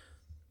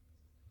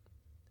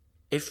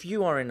 If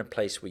you are in a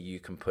place where you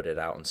can put it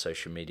out on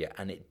social media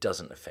and it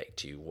doesn't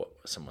affect you, what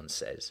someone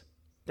says,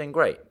 then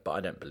great, but I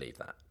don't believe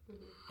that.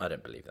 I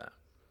don't believe that.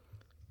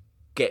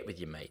 Get with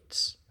your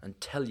mates and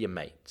tell your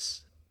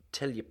mates,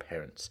 tell your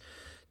parents,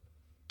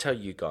 tell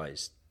you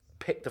guys,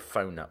 pick the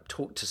phone up,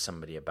 talk to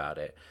somebody about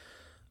it.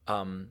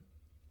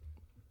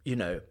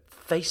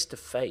 Face to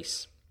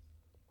face.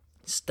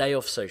 Stay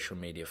off social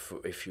media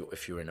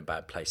if you're in a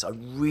bad place. I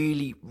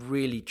really,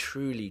 really,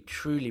 truly,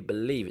 truly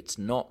believe it's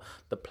not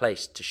the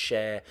place to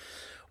share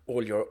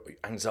all your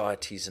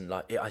anxieties and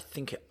I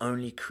think it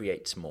only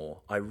creates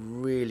more. I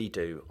really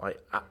do. I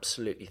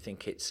absolutely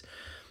think it's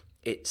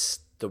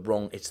the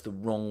wrong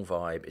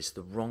vibe. It's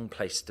the wrong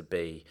place to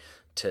be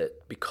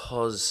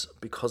because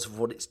of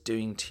what it's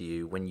doing to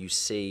you when you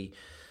see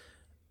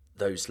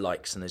those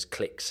likes and those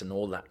clicks and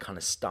all that kind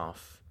of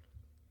stuff.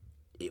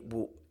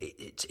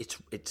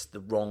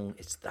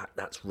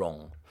 That's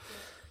wrong.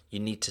 You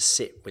need to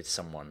sit with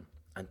someone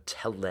and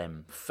tell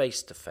them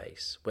face to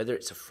face, whether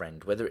it's a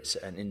friend, whether it's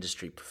an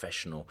industry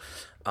professional,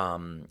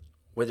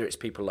 whether it's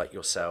people like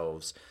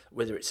yourselves,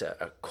 whether it's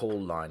a call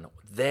line.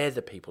 They're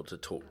the people to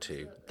talk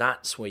to.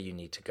 That's where you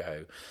need to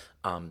go.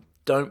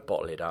 Don't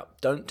bottle it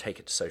up. Don't take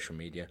it to social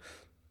media.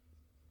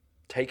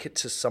 Take it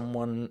to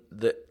someone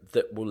that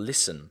will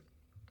listen.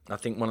 I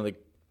think one of the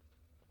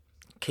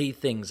key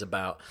things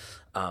about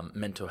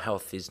mental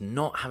health is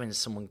not having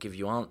someone give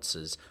you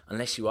answers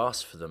unless you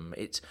ask for them.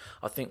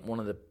 I think one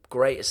of the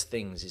greatest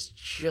things is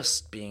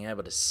just being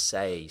able to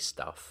say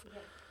stuff.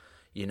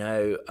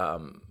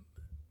 And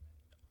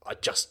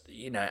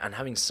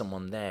having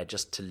someone there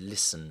just to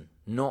listen,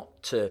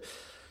 not to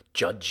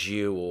judge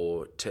you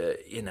or to,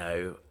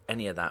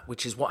 any of that,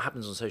 which is what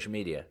happens on social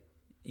media.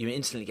 You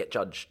instantly get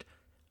judged.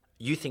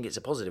 You think it's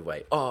a positive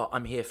way. Oh,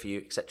 I'm here for you,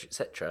 etc.,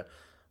 etc.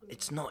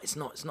 It's not.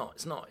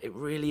 It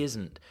really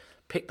isn't.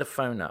 Pick the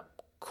phone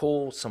up,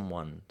 call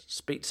someone,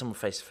 speak to someone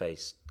face to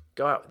face,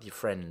 go out with your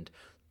friend,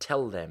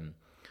 tell them,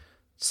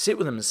 sit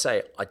with them and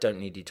say, I don't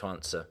need you to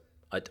answer.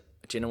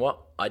 Do you know what?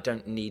 I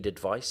don't need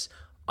advice.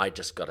 I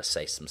just got to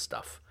say some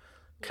stuff.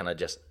 Can I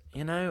just,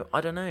 I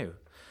don't know.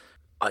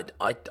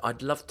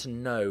 I'd love to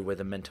know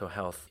whether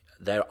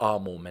there are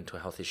more mental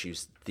health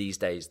issues these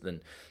days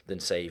than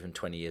say even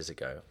 20 years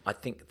ago. I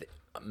think that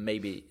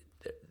maybe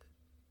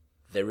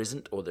there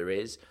isn't, or there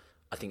is.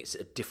 I think it's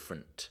a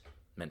different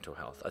mental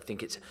health. I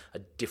think it's a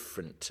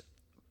different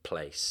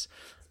place.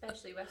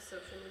 Especially with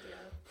social media.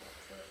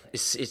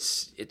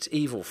 Absolutely. It's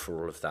evil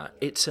for all of that.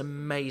 It's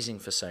amazing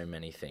for so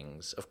many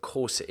things. Of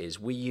course it is.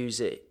 We use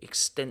it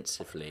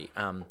extensively,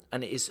 and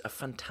it is a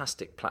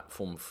fantastic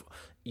platform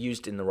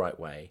used in the right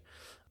way.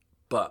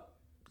 But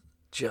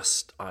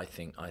just I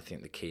think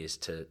the key is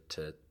to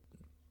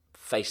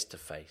face to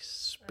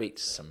face speak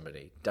to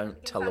somebody.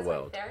 Don't tell the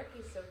world.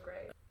 Therapy's so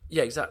great.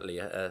 Yeah, exactly.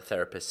 A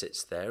therapist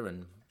sits there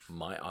and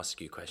might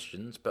ask you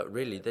questions, but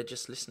really they're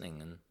just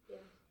listening,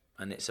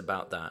 and it's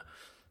about that.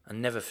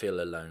 And never feel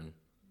alone.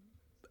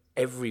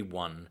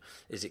 Everyone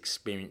is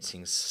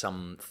experiencing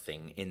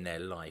something in their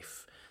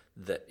life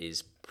that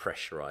is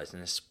pressurized,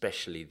 and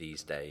especially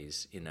these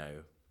days,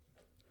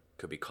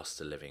 could be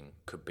cost of living,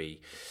 could be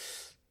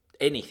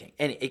anything.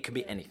 It could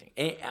be anything,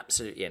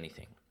 absolutely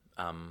anything.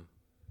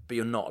 But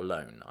you're not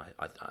alone,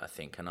 I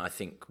think. And I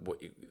think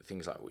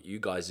things like what you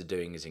guys are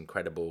doing is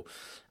incredible.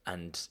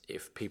 And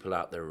if people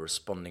out there are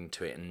responding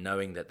to it and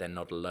knowing that they're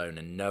not alone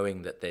and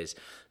knowing that there's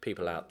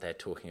people out there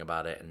talking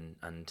about it,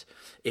 and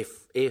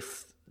if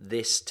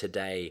this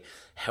today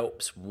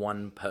helps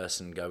one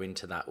person go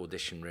into that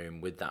audition room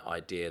with that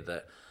idea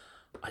that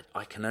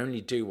I can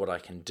only do what I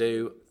can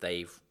do.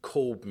 They've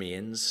called me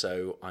in,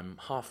 so I'm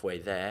halfway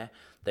there.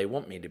 They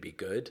want me to be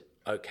good.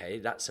 Okay,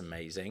 that's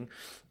amazing.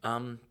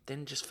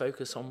 Then just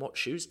focus on what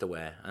shoes to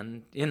wear,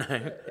 and do you know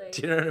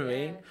what I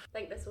mean? I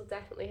think this will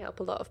definitely help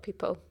a lot of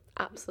people.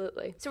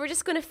 Absolutely. So we're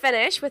just going to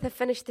finish with a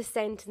finish the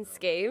sentence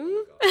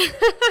game.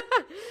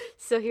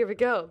 So here we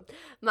go.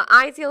 My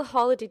ideal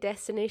holiday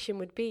destination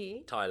would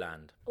be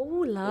Thailand. Oh,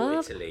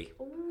 love. Or Italy.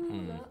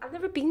 Love. I've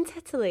never been to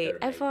Italy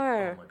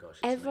ever. Oh my gosh,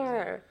 it's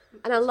ever.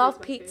 And I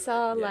love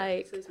pizza.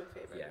 Like, Italy's my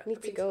favourite. Yeah.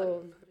 need to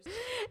go.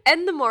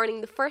 In the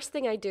morning, the first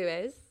thing I do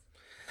is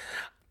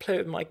Play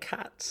with my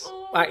cats.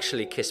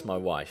 Actually, kiss my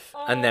wife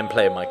and then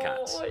play with my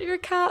cats. what are your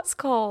cats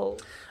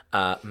called?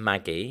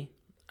 Maggie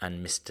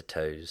and Mr.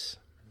 Toes.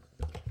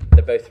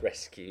 They're both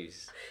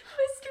rescues.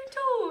 Mr.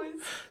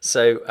 Toes.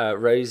 So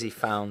Rosie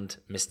found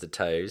Mr.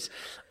 Toes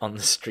on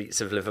the streets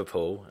of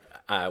Liverpool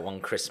one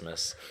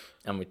Christmas,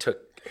 and we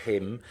took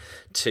him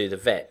to the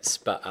vets.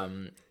 But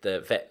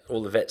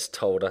all the vets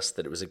told us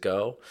that it was a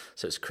girl,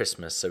 so it was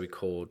Christmas. So we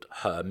called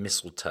her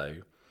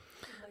Mistletoe.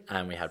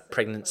 And we had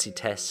pregnancy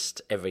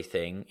test,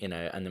 everything, and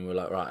then we were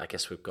like, right, I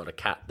guess we've got a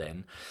cat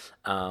then.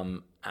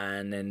 And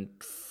then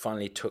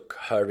finally took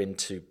her in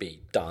to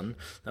be done.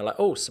 They're like,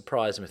 oh,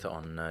 surprise. And we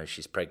thought, oh, no,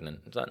 she's pregnant.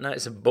 It's like, no,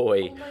 it's a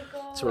boy. Oh, my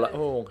God. So we're like,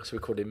 oh, so we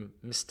called him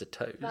Mr.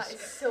 Toes. That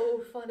is so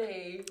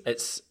funny.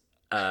 It's,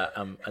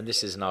 and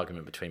this is an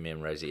argument between me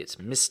and Rosie. It's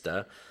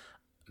Mr.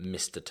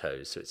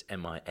 Toes. So it's Mister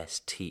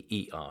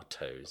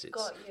Toes. It's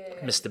Got you.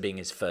 Mr. being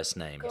his first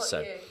name. Got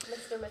so. you.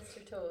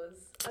 Mr.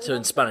 Toes. I So in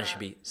love Spanish,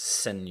 that. it'd be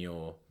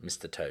Senor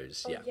Mr.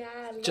 Toes. Oh, Yeah. yeah,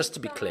 I love Just to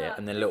be clear. that.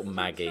 And then little Mr.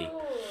 Maggie.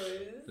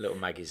 Toes. Little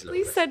Maggie's little.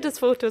 Please send us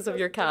photos of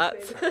your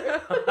cats.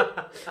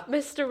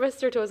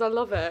 Mr. Toes, I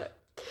love it.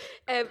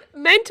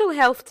 Mental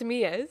health to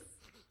me is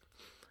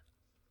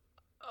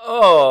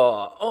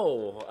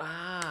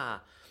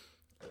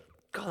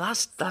God,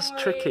 that's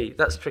tricky.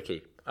 That's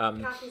tricky.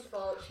 Kathy's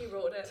fault. She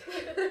wrote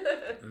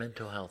it.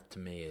 Mental health to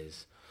me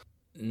is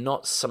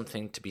not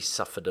something to be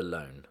suffered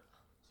alone.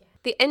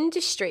 The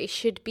industry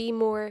should be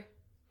more.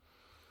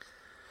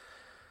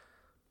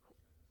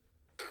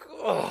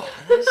 Oh,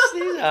 these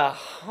are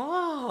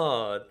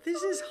hard.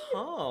 This is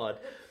hard.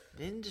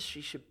 The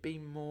industry should be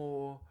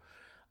more.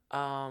 Do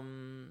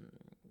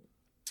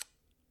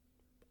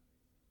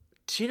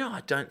you know?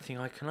 I don't think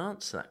I can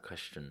answer that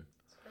question.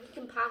 You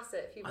can pass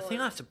it if you I want.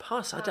 think I have to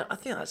pass. I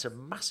think that's a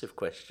massive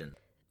question.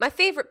 My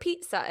favourite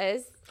pizza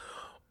is.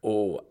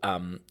 Or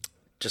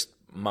just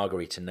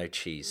margarita, no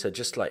cheese. So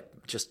just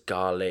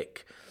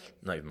garlic,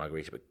 not even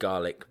margarita, but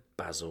garlic,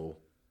 basil,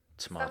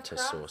 tomato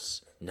Stuffed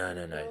sauce. No.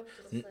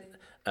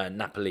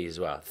 Napoli as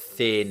well.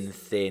 Thin.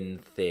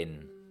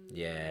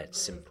 Yeah, it's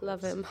simple.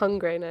 Love it. I'm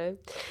hungry now.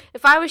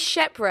 If I was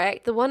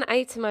shipwrecked, the one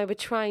item I would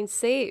try and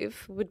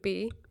save would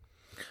be.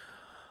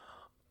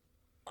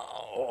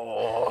 Oh,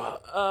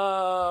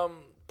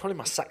 Probably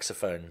my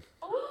saxophone.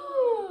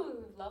 Oh,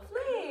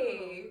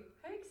 lovely.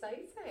 How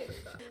exciting.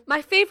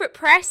 My favourite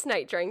press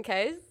night drink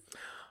is?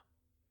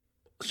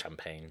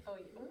 Champagne. Oh,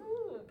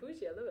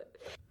 bougie, I love it.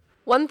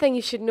 One thing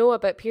you should know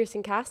about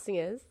Pearson Casting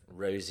is?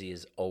 Rosie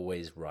is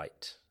always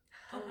right.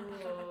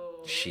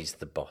 Oh. She's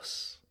the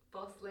boss.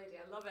 Boss lady,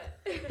 I love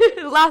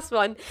it. Last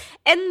one.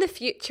 In the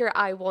future,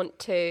 I want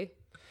to...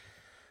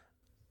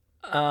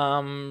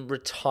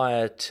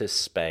 Retire to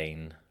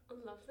Spain. Oh,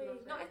 lovely.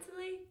 Not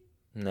Italy?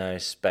 No,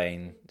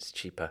 Spain. It's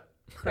cheaper.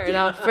 Fair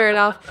enough, fair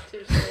enough.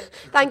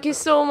 Thank you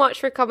so much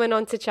for coming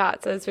on to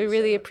chat to us. We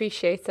really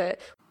appreciate it.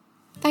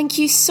 Thank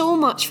you so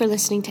much for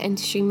listening to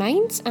Industry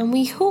Minds, and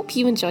we hope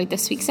you enjoyed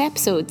this week's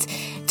episodes.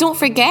 Don't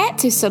forget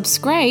to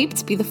subscribe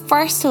to be the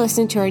first to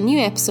listen to our new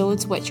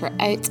episodes, which are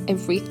out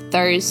every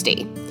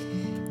Thursday.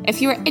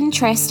 If you are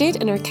interested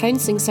in our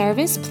counselling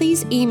service,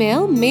 please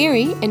email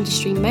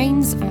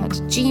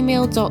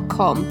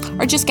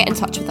maryindustryminds@gmail.com or just get in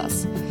touch with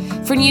us.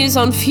 For news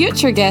on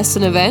future guests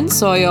and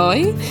events,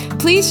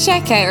 please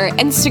check out our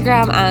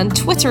Instagram and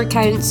Twitter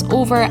accounts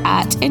over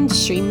at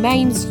Industry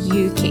Minds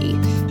UK.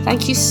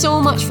 Thank you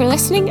so much for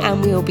listening,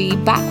 and we'll be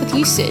back with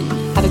you soon.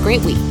 Have a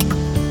great week.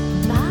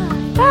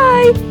 Bye.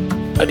 Bye.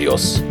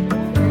 Adios.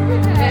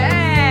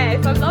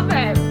 Yes, I love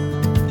it.